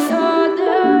reason, you're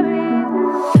the reason.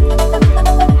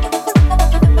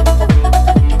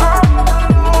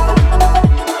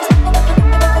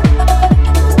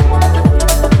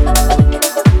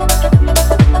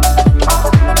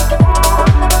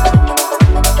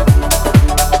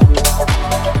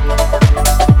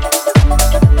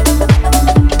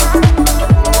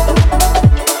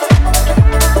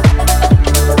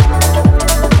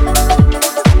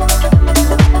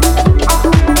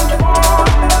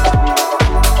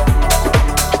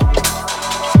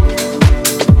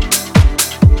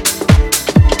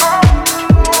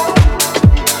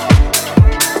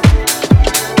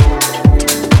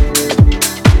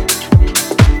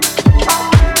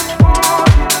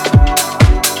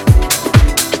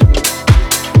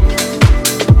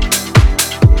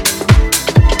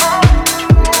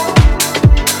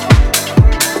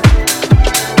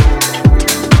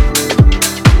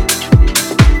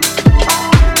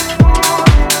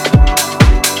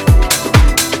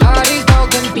 All these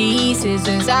broken pieces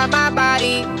inside my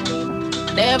body.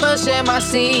 Never share my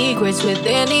secrets with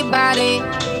anybody.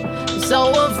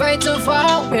 So afraid to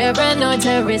fall, paranoid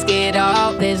to risk it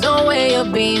all. There's no way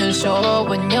of being sure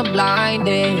when you're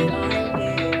blinded.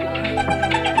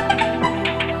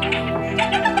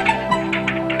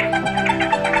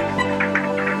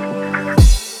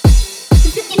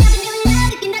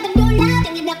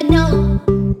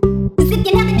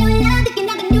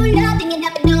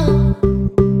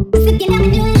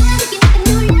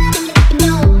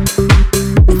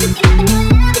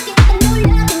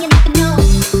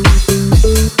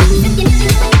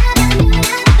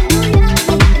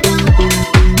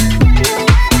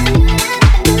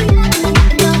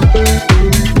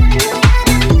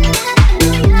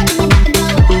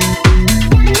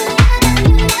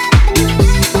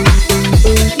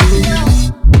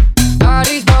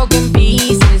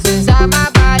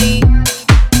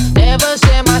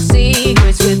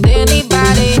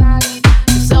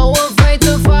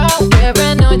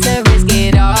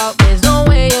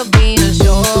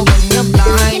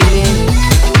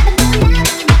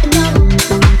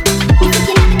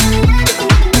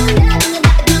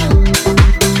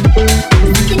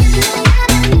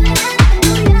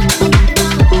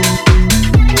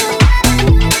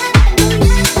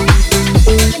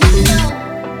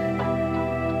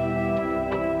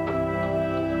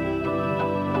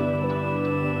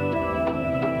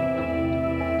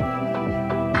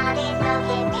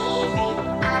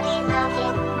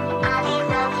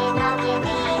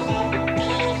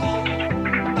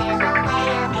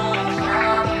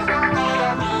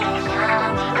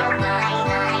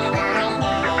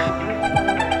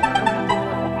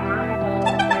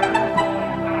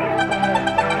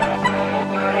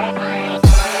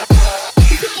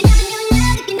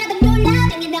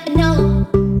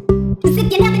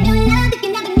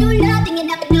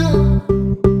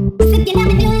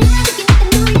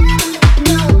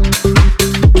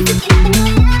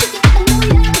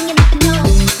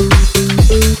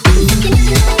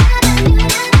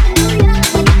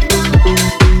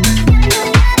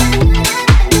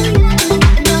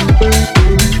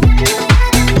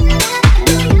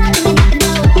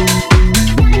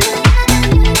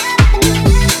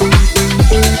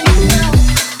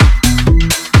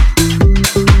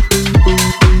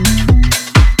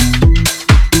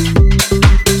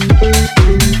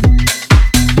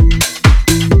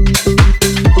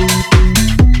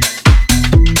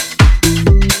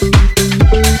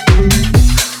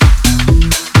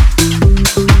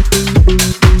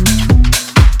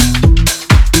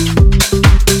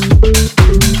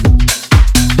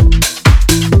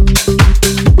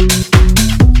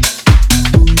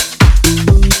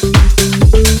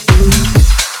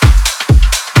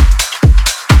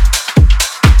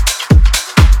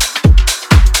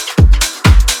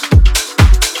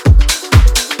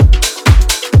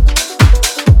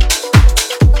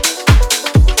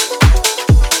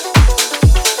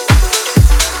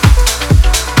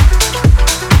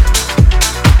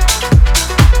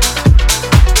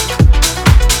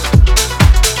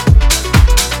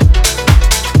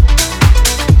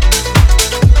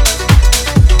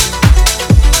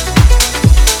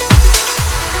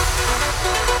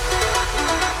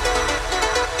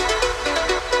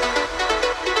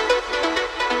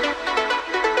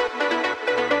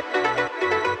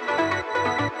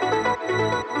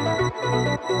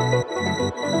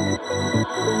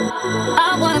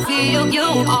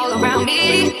 all around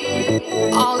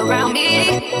me, all around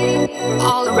me,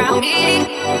 all around me.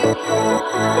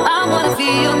 I wanna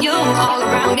feel you all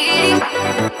around me,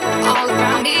 all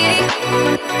around me,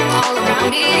 all around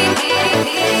me.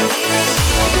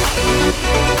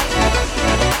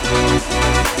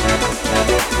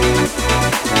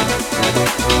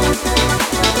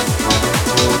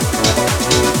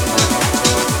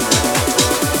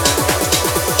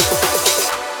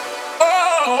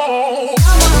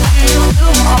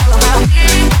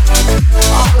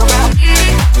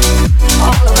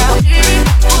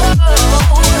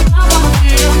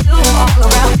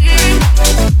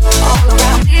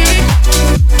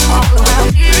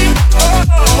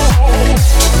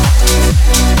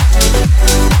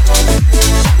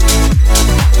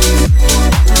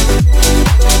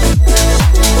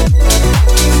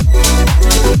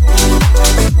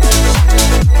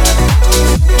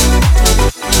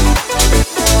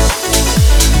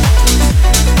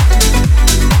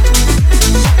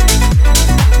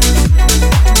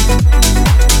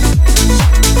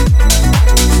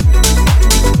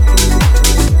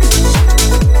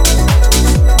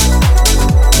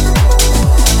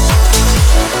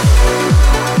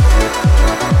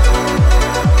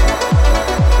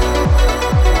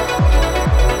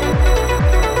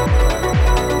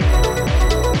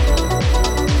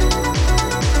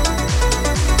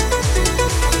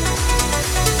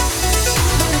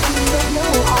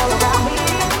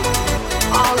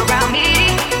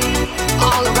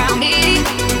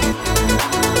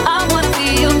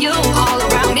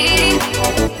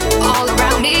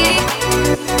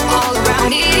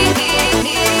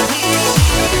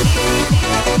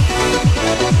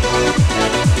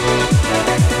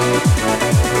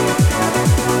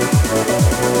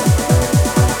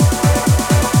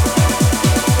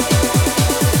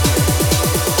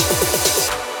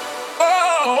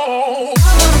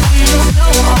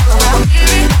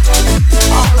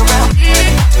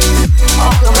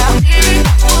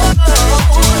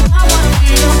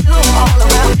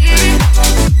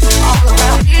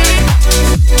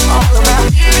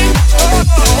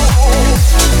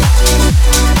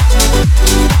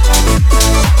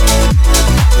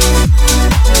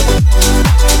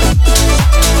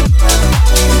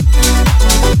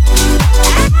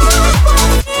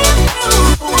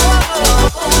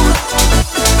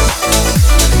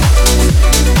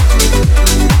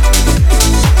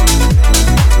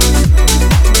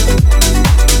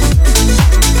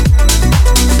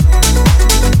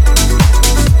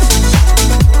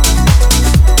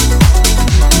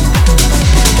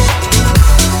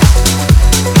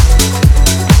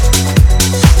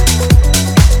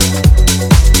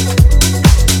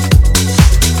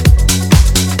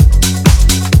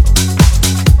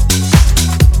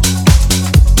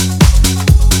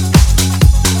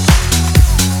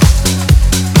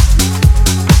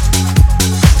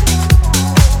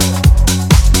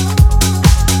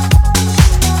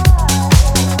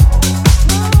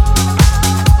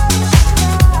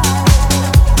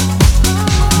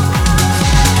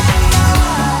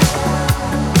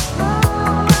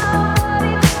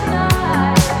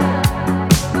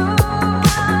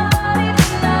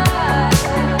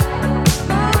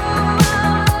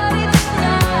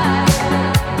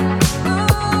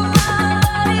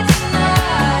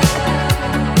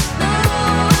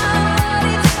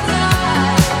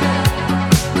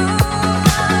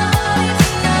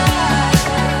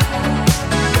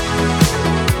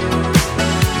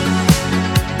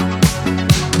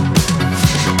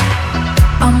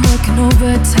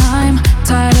 overtime,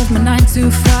 tired of my 9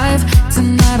 to 5.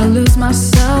 Tonight I lose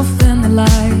myself in the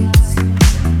lights.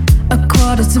 A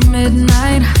quarter to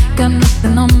midnight, got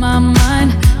nothing on my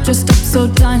mind. Dressed up so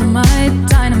dynamite,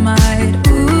 dynamite.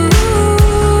 Ooh,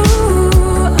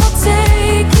 I'll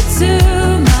take you to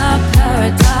my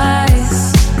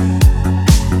paradise.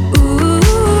 Ooh,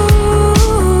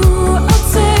 I'll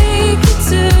take you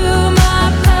to my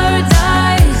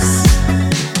paradise.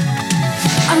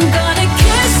 I'm gonna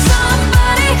kiss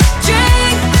somebody,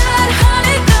 drink that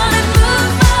honey, gonna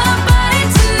move my body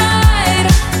tonight.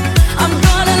 I'm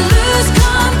gonna lose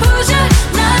composure,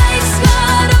 night's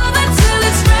not over till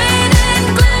it's raining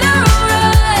glitter,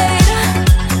 alright.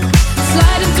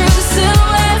 Sliding through the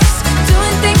silhouettes,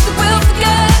 doing things that we'll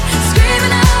forget,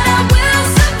 screaming out I will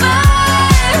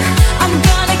survive. I'm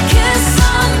gonna kiss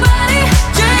somebody,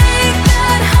 drink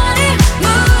that honey,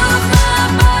 move my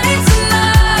body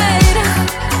tonight.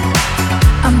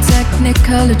 I'm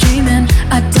technically dreaming,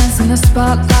 I dance in the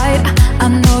spotlight. I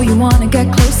know you wanna get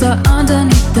closer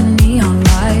underneath the neon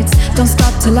lights. Don't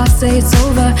stop till I say it's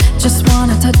over, just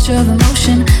want a touch of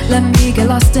emotion. Let me get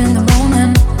lost in the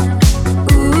moment.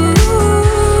 Ooh,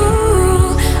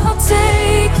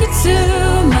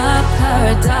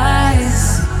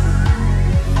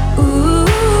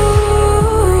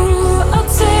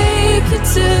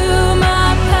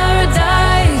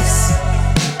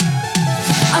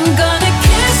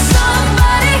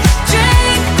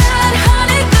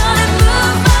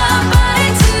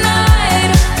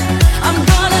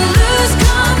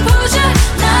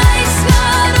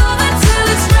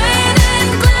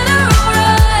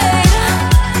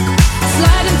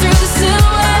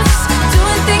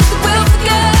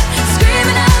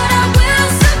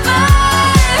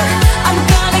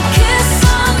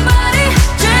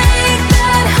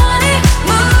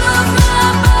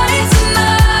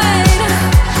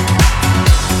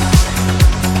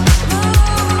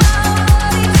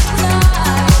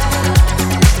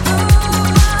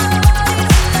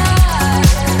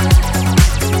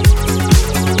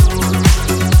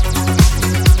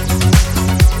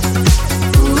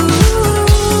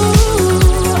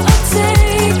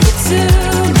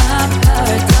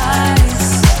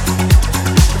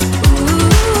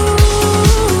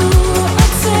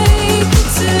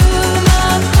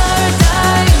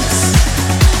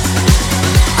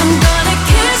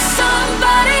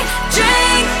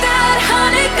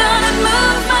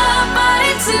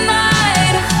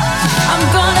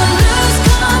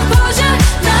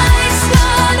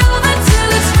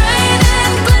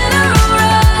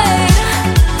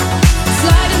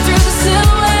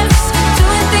 silhouettes,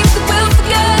 doing things that we'll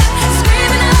forget,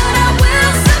 screaming out I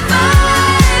will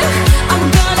survive. I'm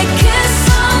gonna kiss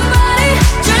somebody,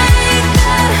 drink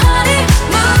that honey,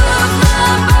 move my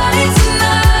body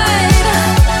tonight.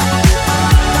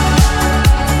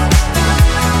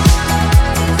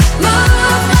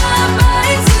 Move my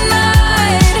body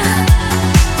tonight.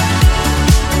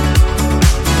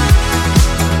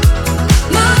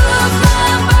 Move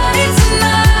my body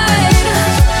tonight.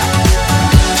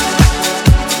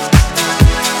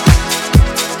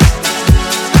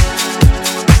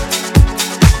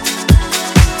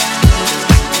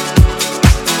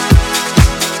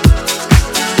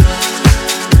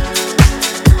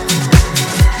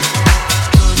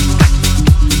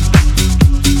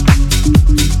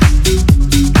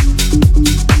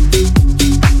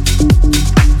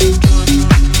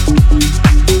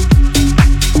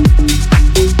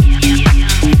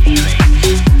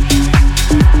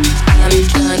 I'm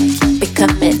drunk, keep it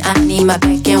coming. I need my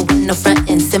back end with no front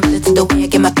end. Similar to the way I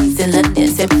get my peace in London.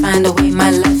 Simply find a way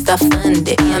my lifestyle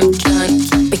funded. I'm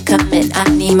drunk, keep it coming. I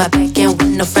need my back end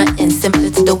with no front end. Similar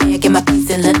to the way I get my peace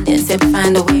in London. Simply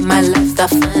find a way my lifestyle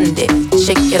funded.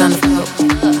 Shake it on the floor,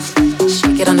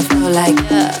 shake it on the floor like,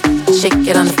 shake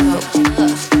it on the floor,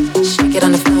 shake it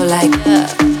on the floor like,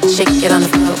 shake it on the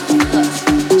floor,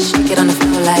 shake it on the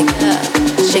floor like,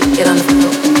 shake it on the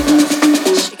floor,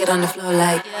 shake it on the floor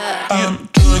like. I'm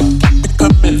drunk, keep it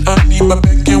coming. I need my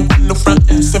back end with no front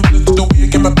end. Similar to the way I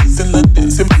get my peace in London.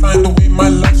 Simply find a way my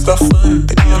lifestyle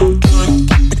funded. I'm drunk,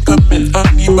 keep it coming. I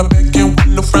need my back end with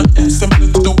no front end. Similar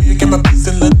to the way I get my peace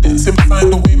in London. Simply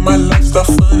find a way my lifestyle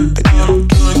funded. I'm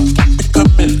drunk, keep it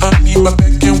coming. I need my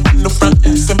back end with no front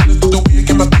end. Similar to the way I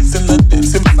get my peace in London.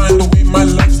 Simply find a way my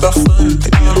lifestyle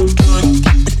funded. I'm drunk,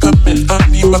 keep it coming. I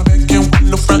need my back end with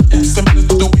no front end. Similar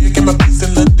to the way I get my peace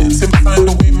in London. Simply find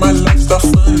a way my lifestyle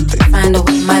funded. Find a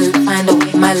way, find a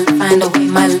way, find a way, find a way,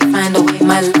 find a way,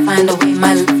 find a way,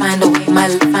 find a way,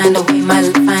 find a way, find a way,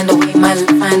 find a way,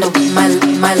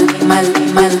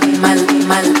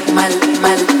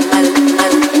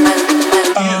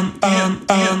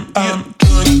 I'm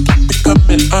drunk, keep it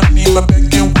coming. I need my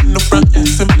back end with no front end.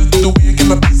 Similar to the way I get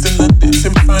my peace in London.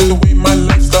 Simply find a way my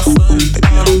lifestyle funded.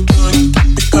 I'm drunk,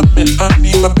 keep it coming. I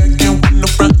need my back end with no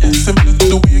front end. Similar to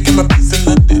the way I get my peace in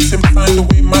London. Simply find a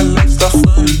way my lifestyle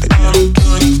funded. I'm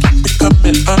drunk, keep it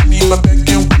coming. I need my back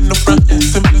end with no front end.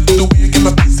 Similar to the way I get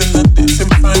my peace in London.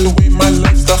 Simply find a way my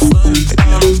lifestyle funded.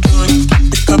 I'm drunk,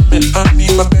 keep it coming. I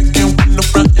need my back end with no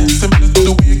front end. Similar to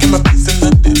the way I get my peace in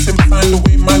London. Simply find a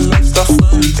way my lifestyle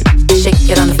funded. shake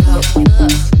it on the floor,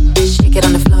 shake it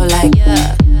on the floor like,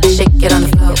 shake it on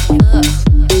the floor,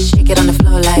 shake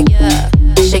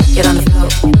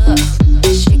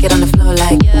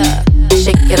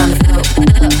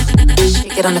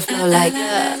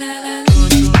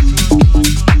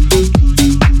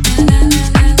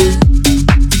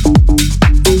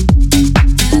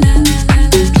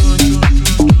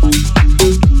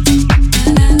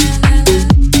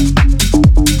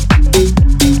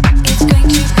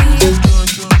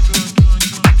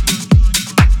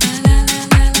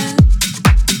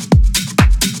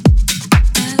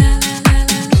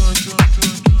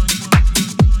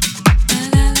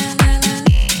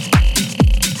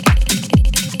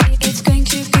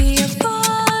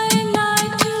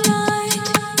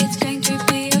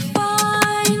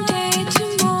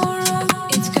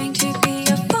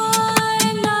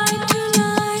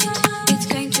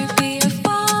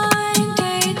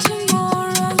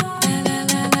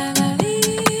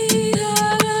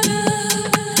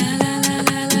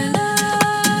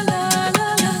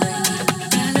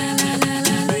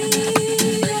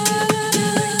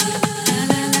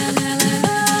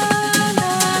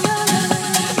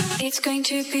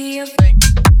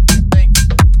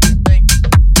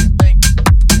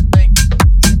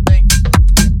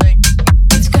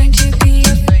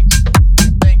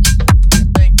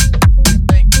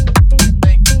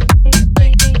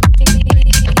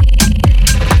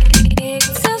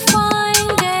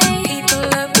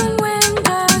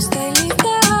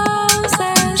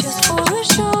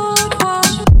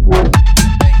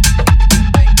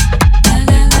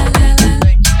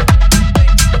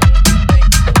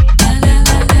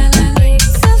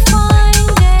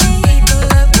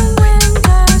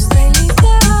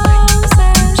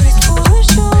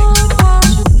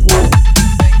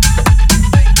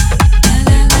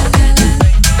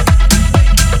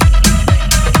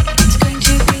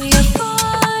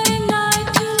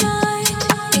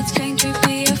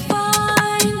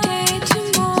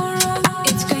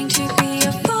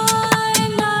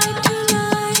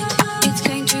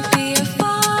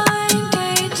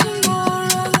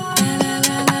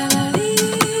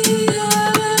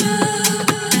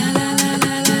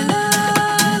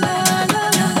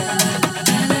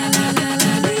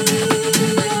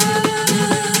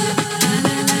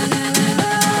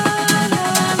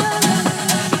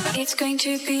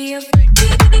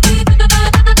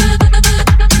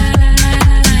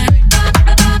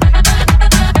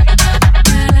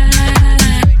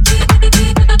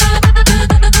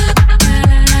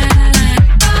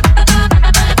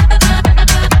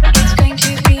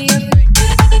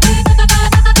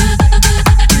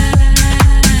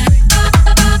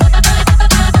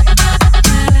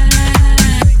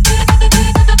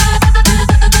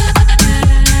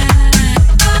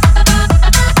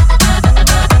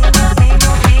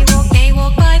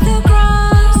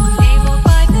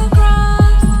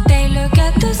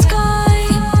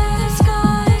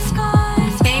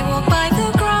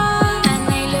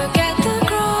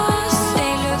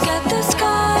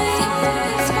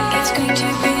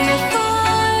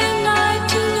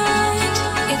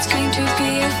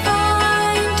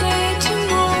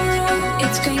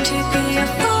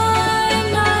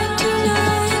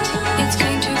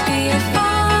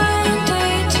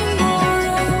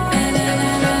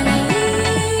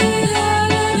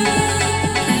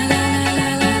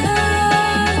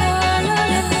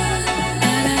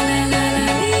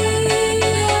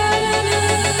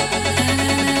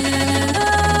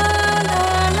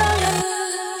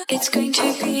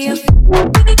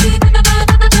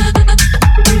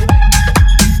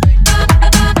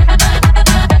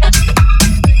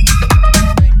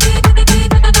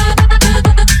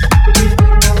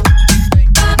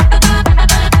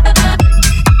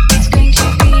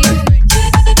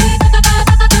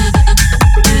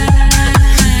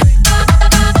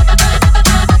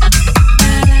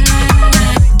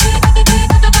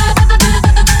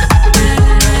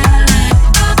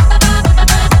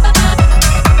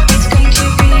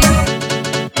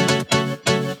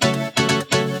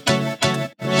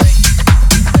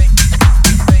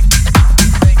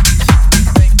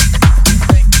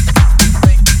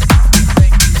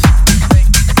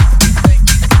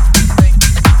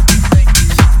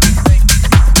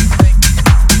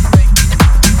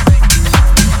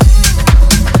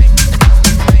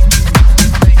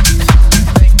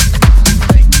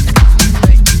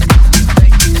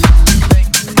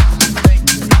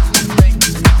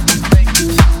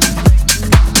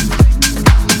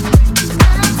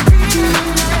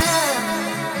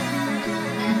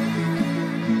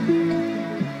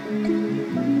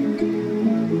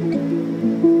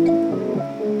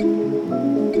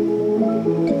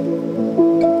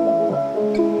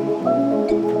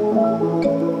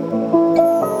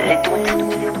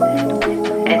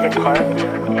les épreuves,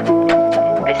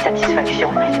 les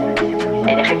satisfactions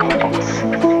et les récompenses.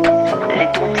 Les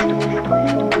doutes,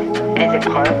 les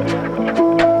épreuves,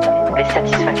 les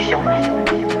satisfactions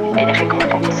et les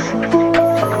récompenses.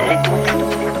 Les doutes,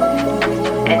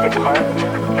 les épreuves,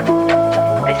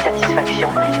 les satisfactions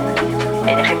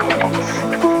et les récompenses.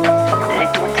 Les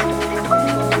doutes,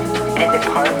 les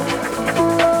épreuves,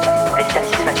 les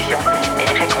satisfactions et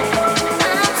les récompenses.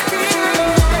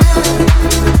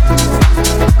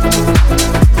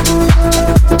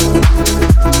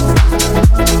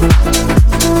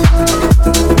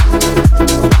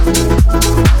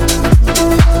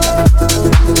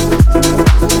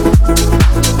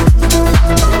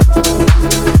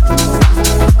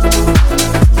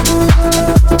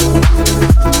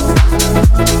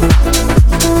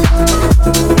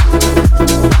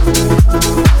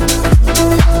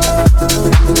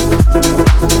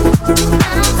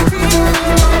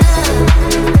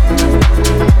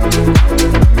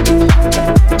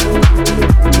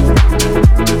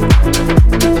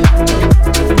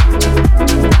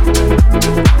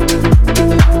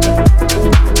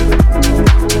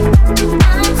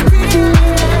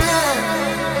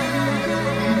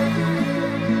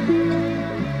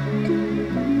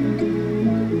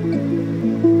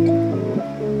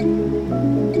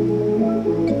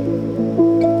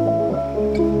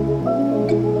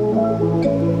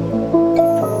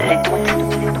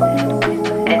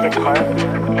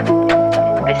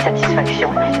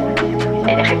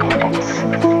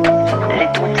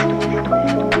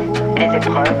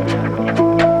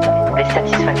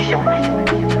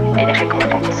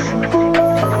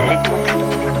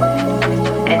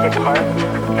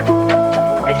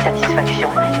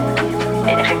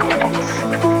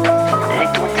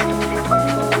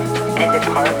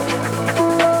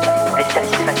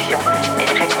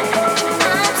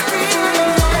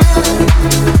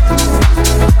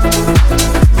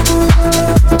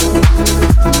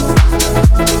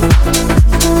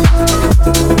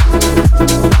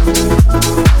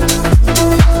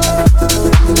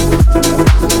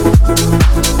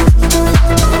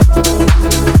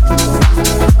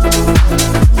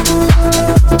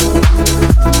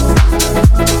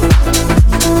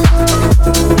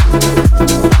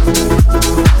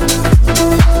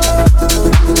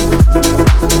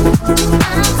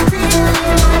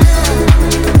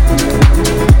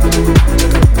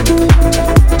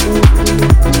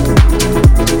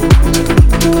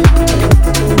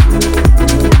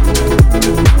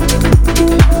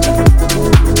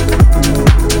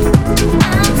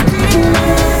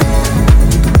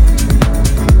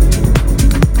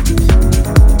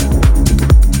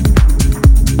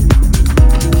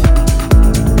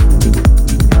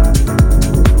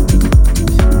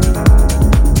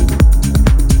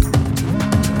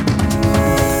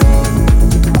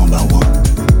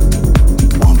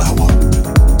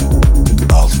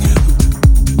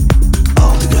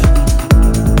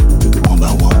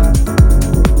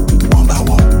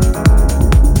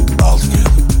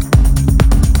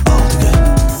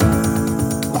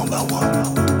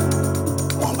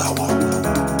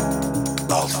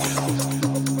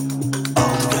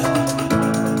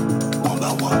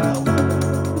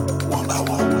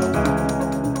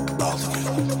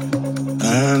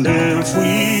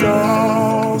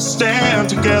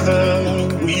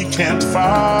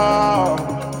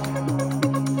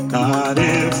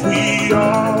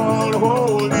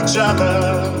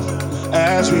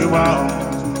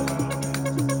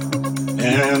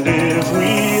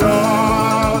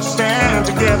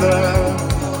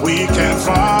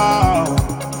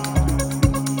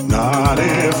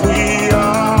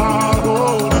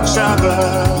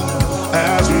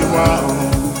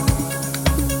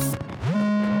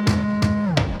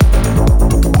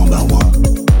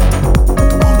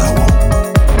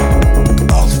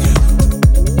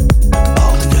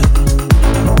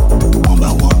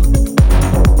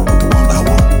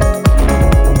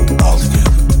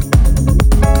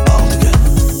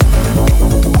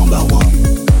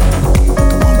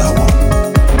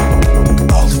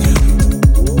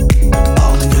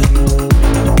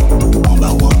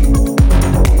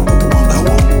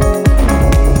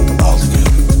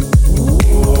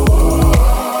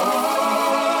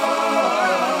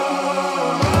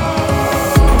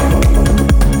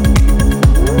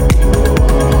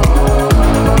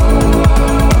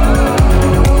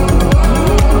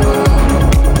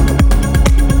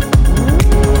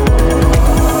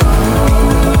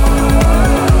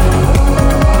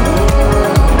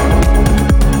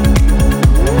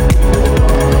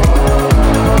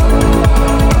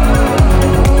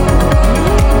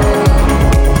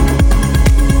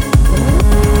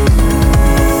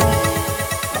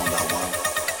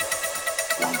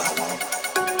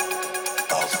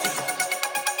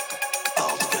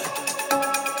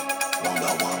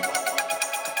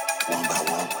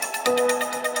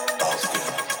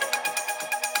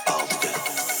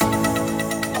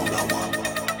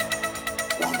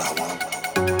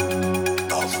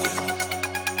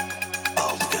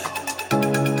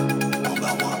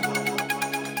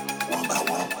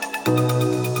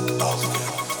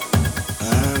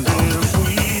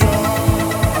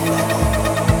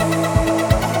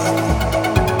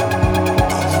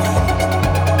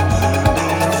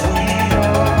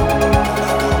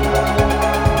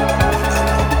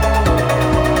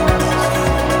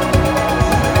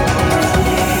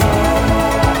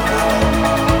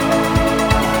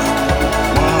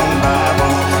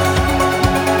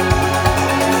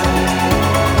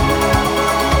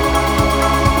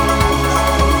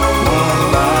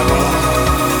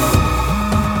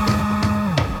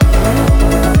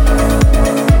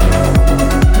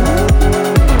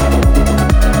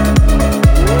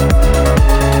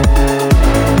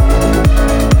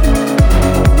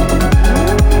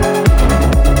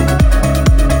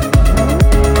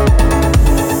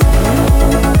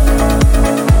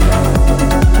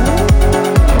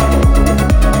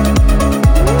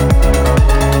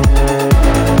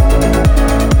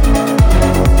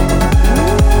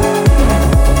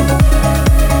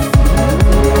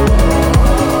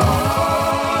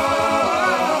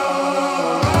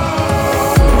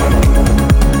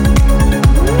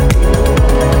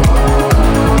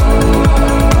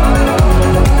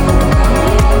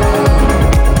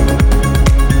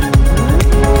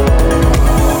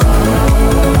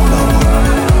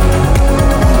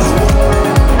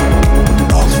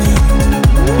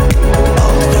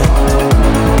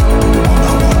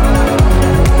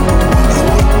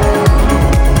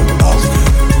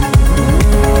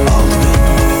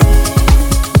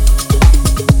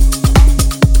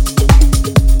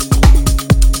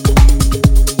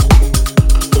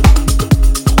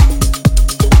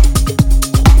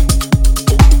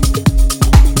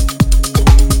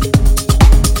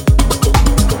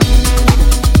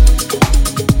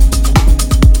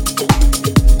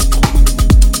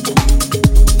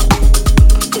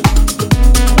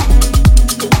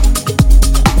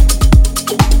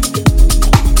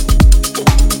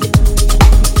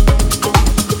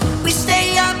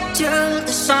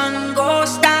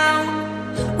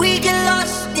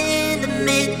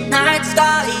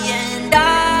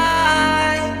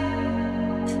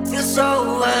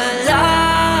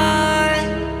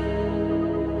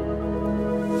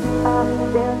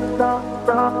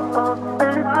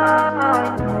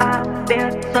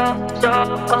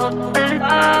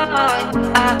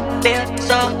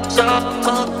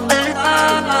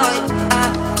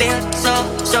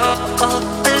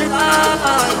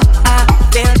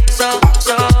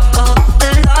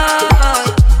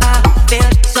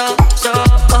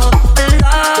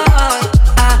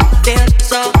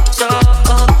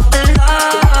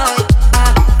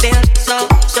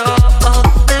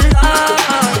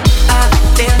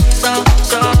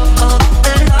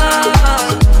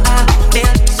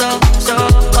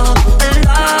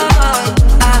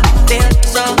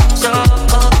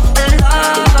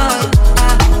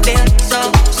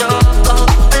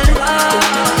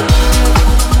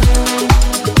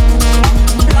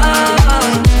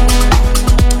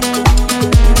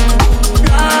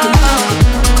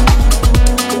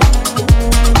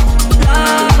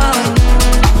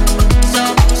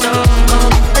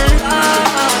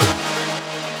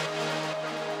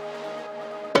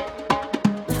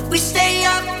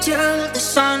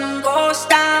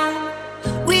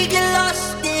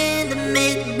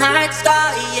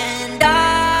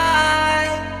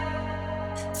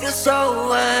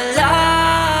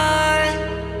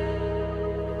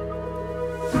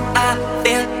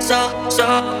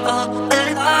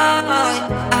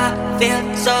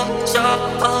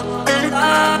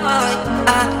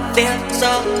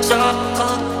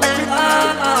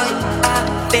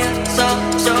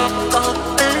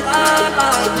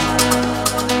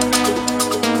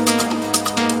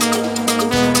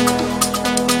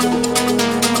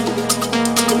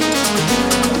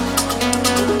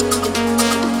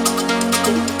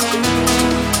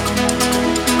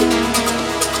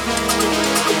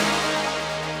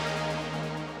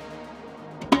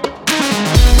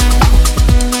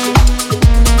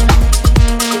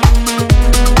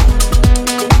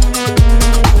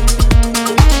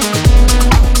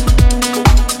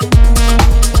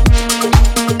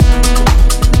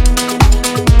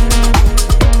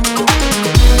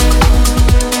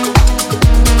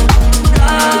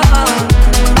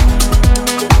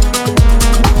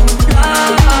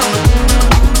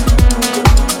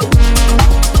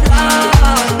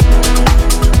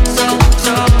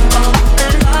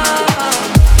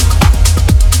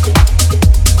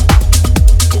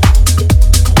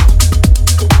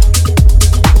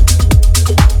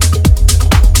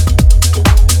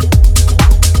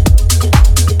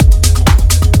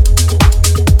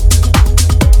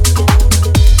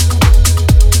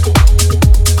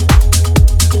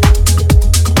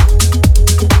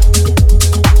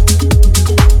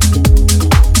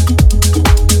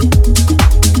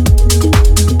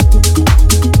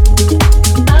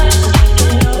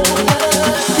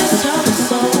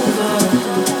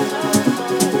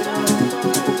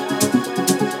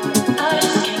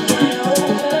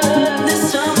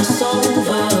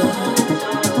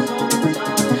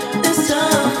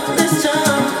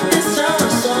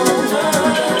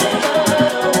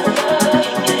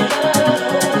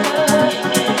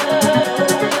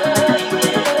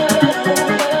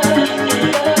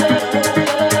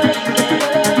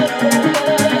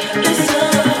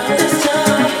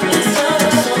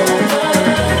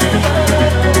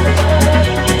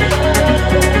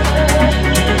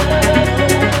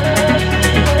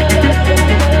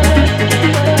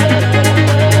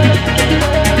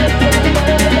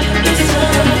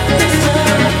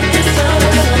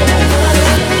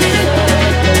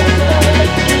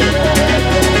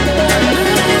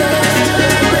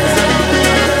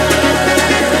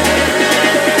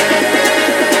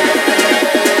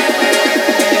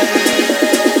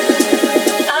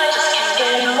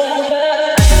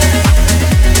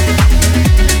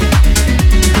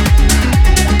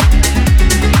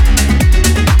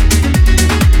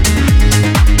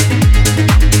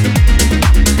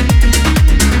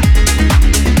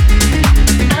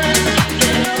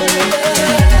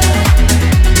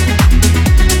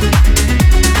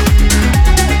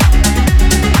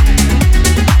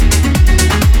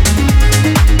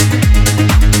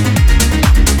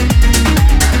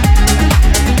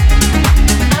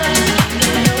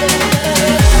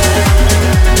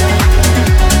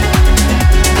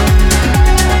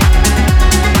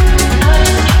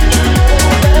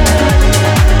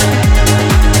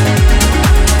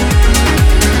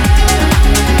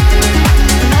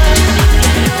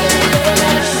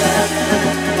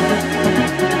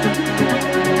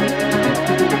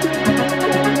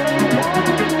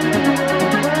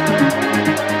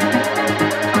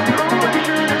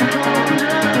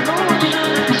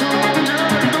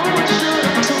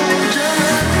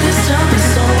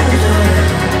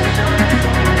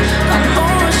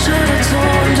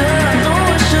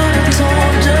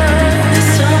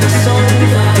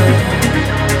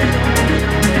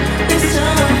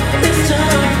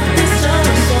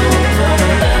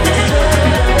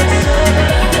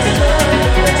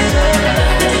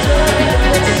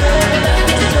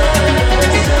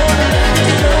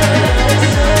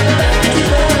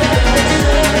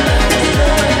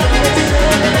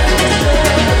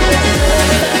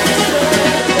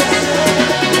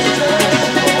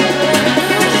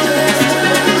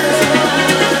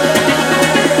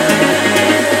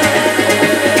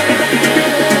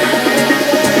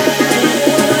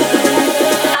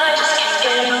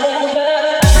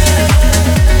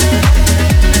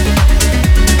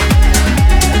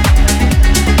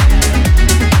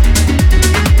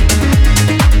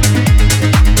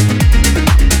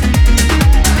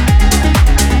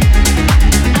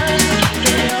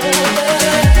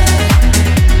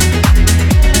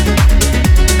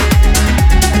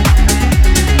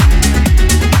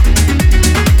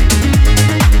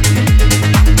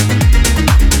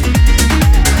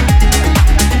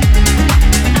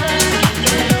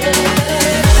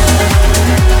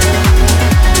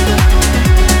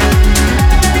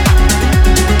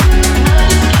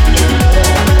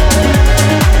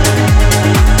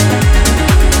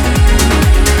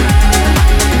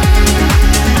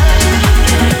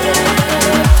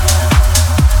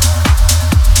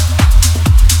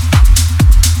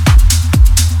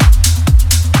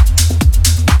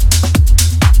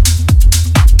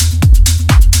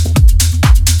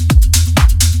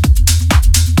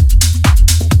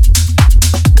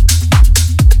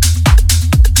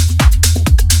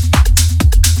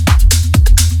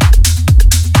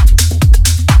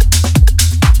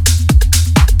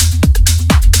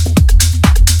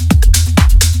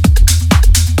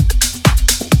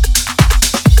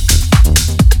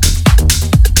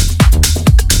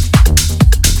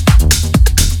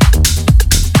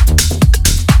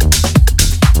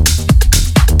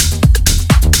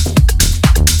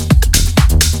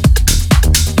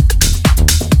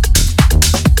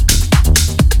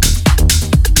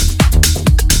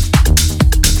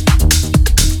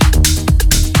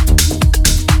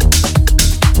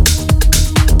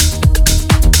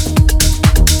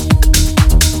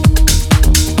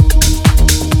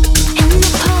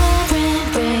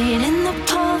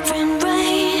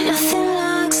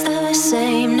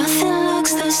 same, nothing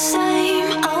looks the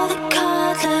same. All the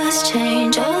colors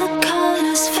change, all the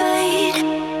colors fade.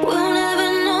 We'll never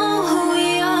know who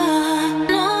we are,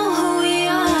 know who we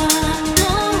are,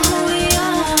 know who we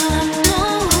are, know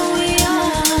who we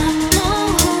are, know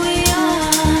who we are,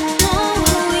 know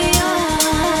who we are.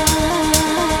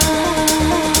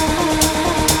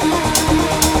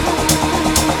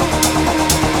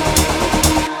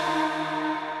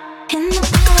 In the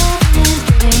pouring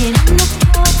rain, in the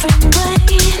pouring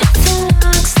rain, nothing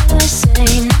looks the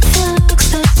same, nothing looks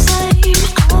the same.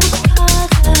 All the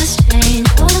colors change,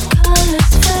 all the colors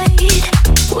fade.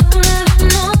 We'll never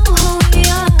know who we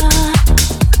are.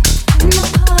 In the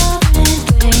pouring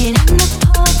rain, in the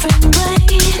pouring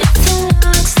rain, nothing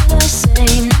looks the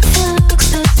same, nothing looks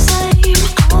the same.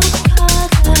 All the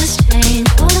colors change,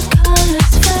 all the colors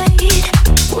fade.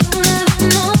 We'll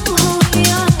never know who we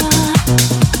are.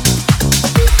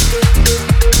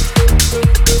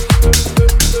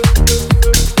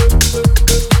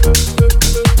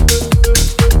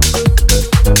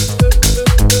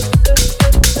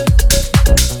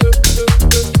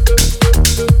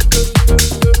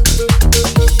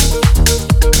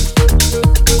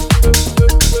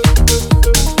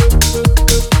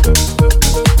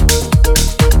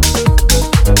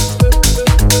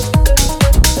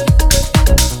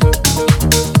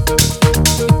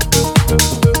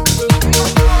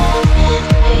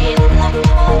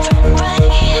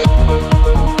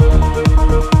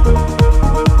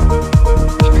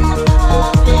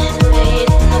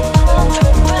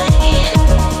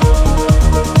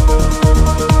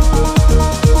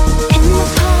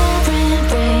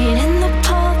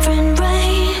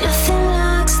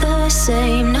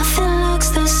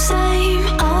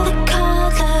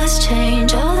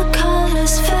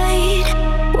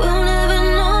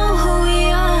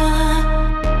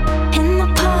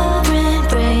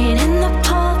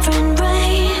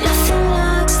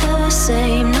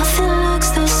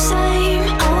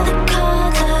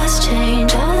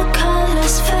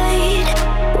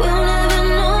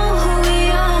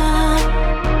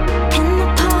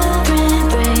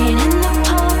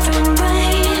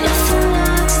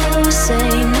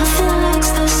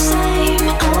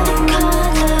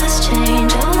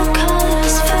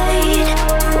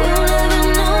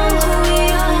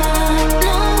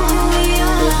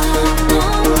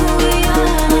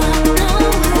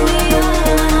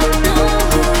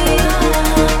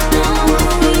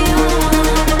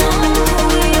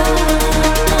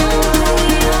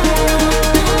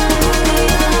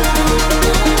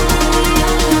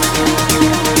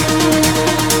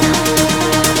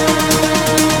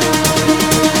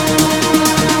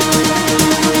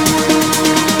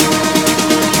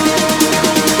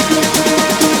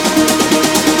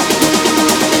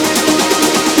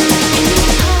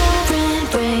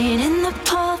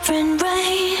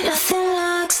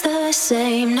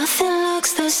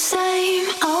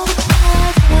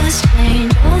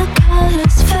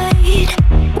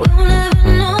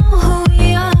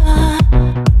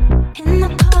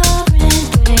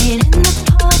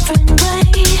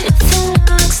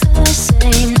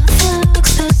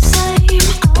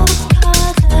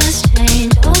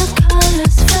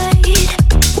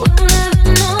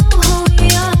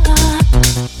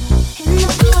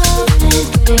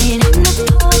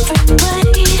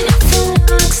 Nothing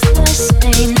looks the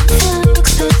same.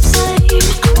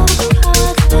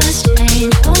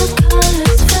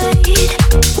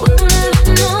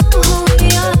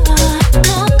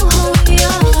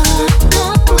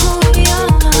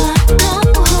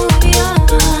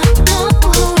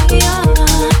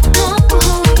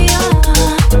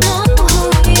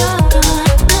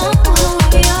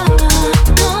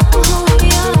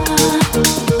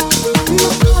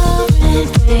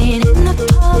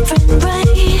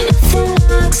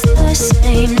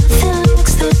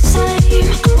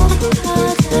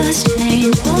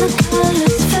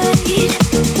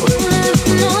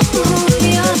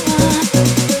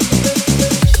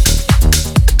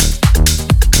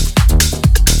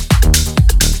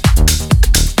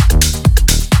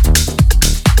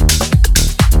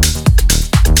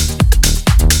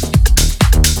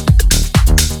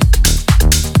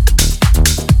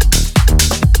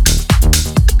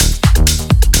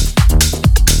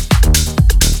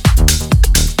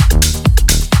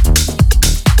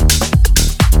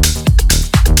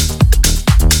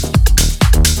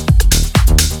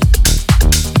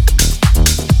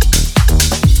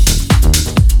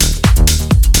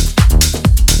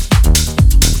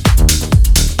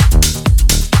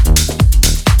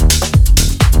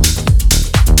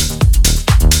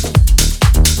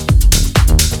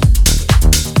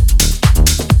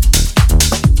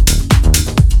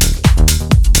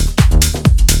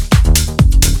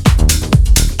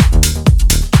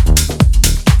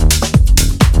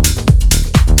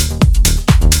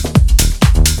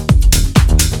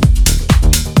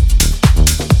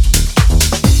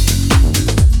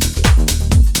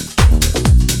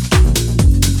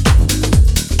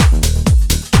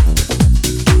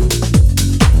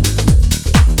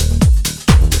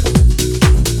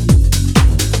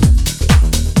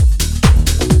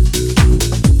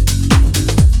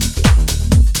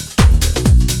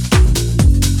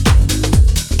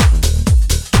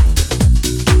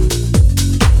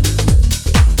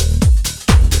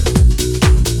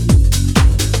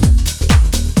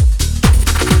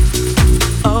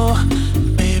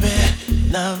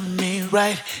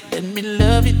 Let me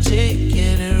love you till you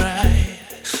get it right.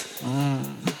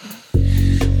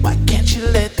 Why can't you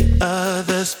let the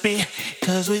others be?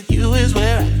 'Cause with you is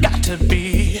where I got to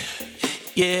be.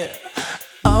 Yeah.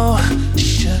 Oh,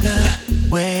 sugar,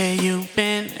 where you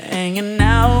been? Hanging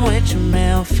out with your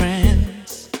male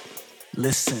friends.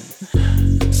 Listen,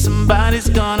 somebody's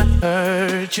gonna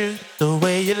hurt you the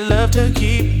way you love to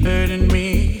keep hurting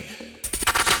me.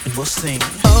 And we'll sing.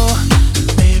 Oh,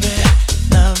 baby,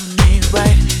 love me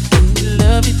right. Let me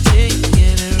love you till you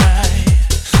get it right.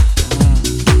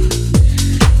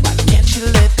 Why can't you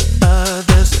let the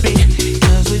others be?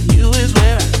 'Cause with you is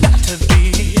where I got to be.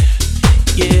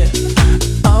 Yeah.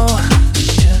 Oh,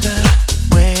 sugar,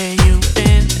 where you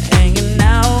been? Hanging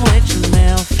out with your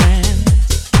male friends.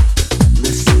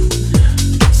 Listen,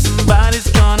 somebody's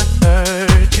gonna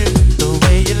hurt you the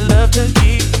way you love to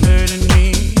keep hurting me.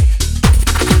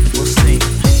 We'll sing.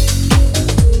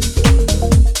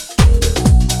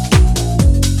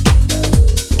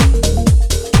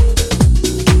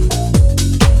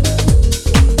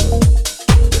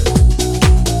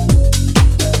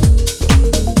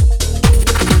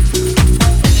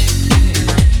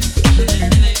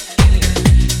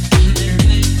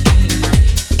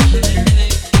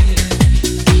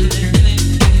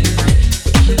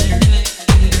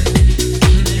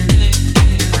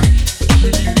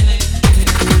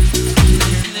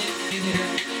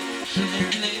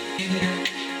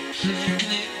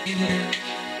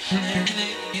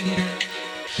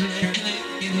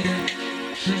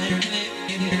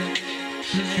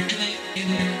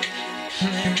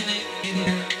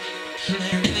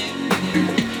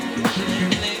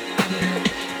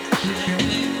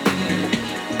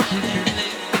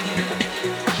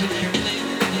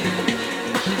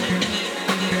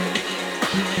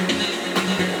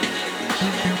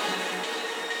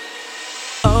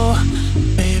 Oh,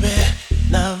 baby,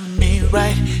 love me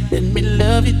right. Let me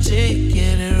love you till you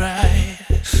get it right.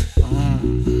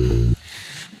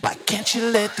 Why can't you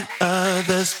let the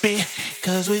others be?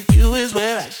 'Cause with you is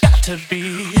where I got to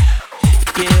be.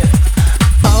 Yeah.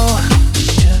 Oh,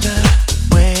 sugar,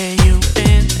 where you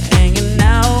been? Hanging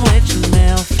out with your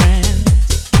male friends.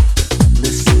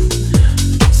 Listen,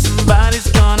 somebody's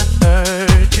gonna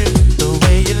hurt you the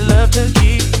way you love to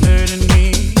keep hurting me.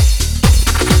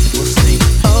 We'll sing.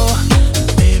 Oh,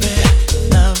 baby,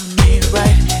 love me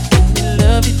right. Let me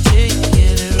love you till you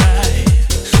get it right.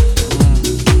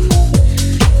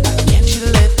 Why can't you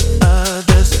let the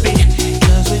others be?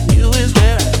 'Cause with you is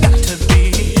where I got to be.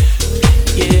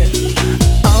 Yeah.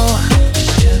 Oh,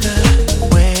 sugar,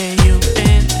 where you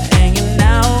been? Hanging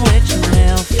out with your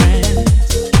male friends.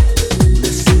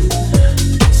 Listen,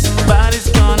 somebody's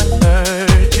gonna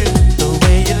hurt you the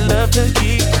way you love to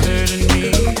keep hurting me.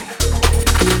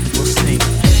 We'll sing.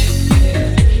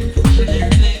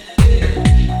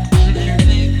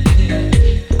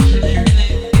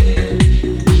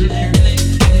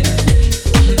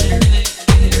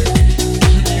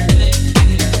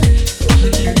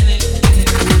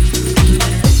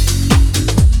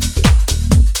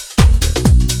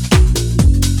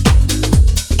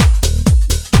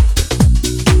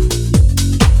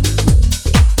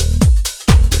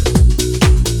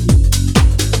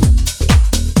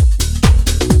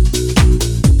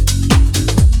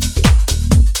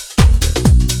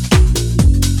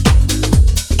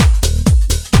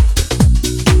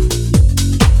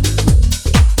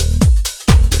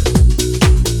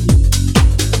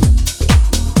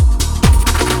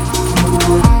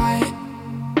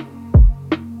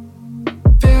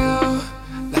 Feel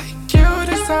like you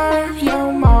deserve your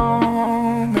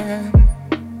moment,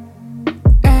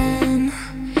 and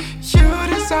you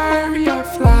deserve your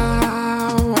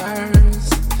flowers.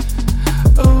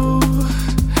 Ooh,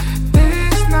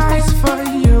 this night's for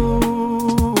you.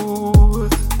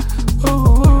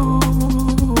 Ooh,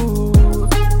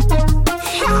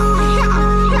 you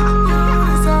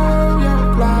deserve your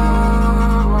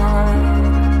flowers.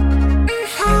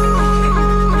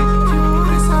 You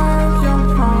deserve your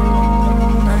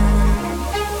moment.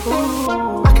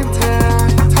 Ooh, I can tell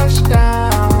you touched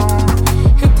down,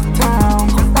 hit the town,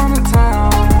 go round the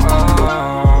town.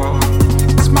 Oh,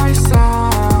 this might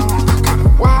sound kinda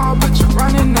wild, but you're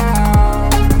running now.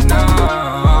 No,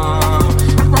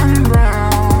 running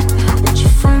round with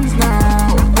your friends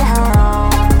now. Wow.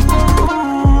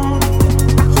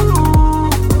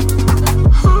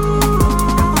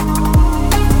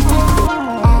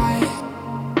 I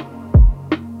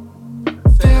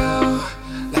feel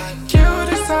like you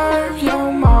deserve your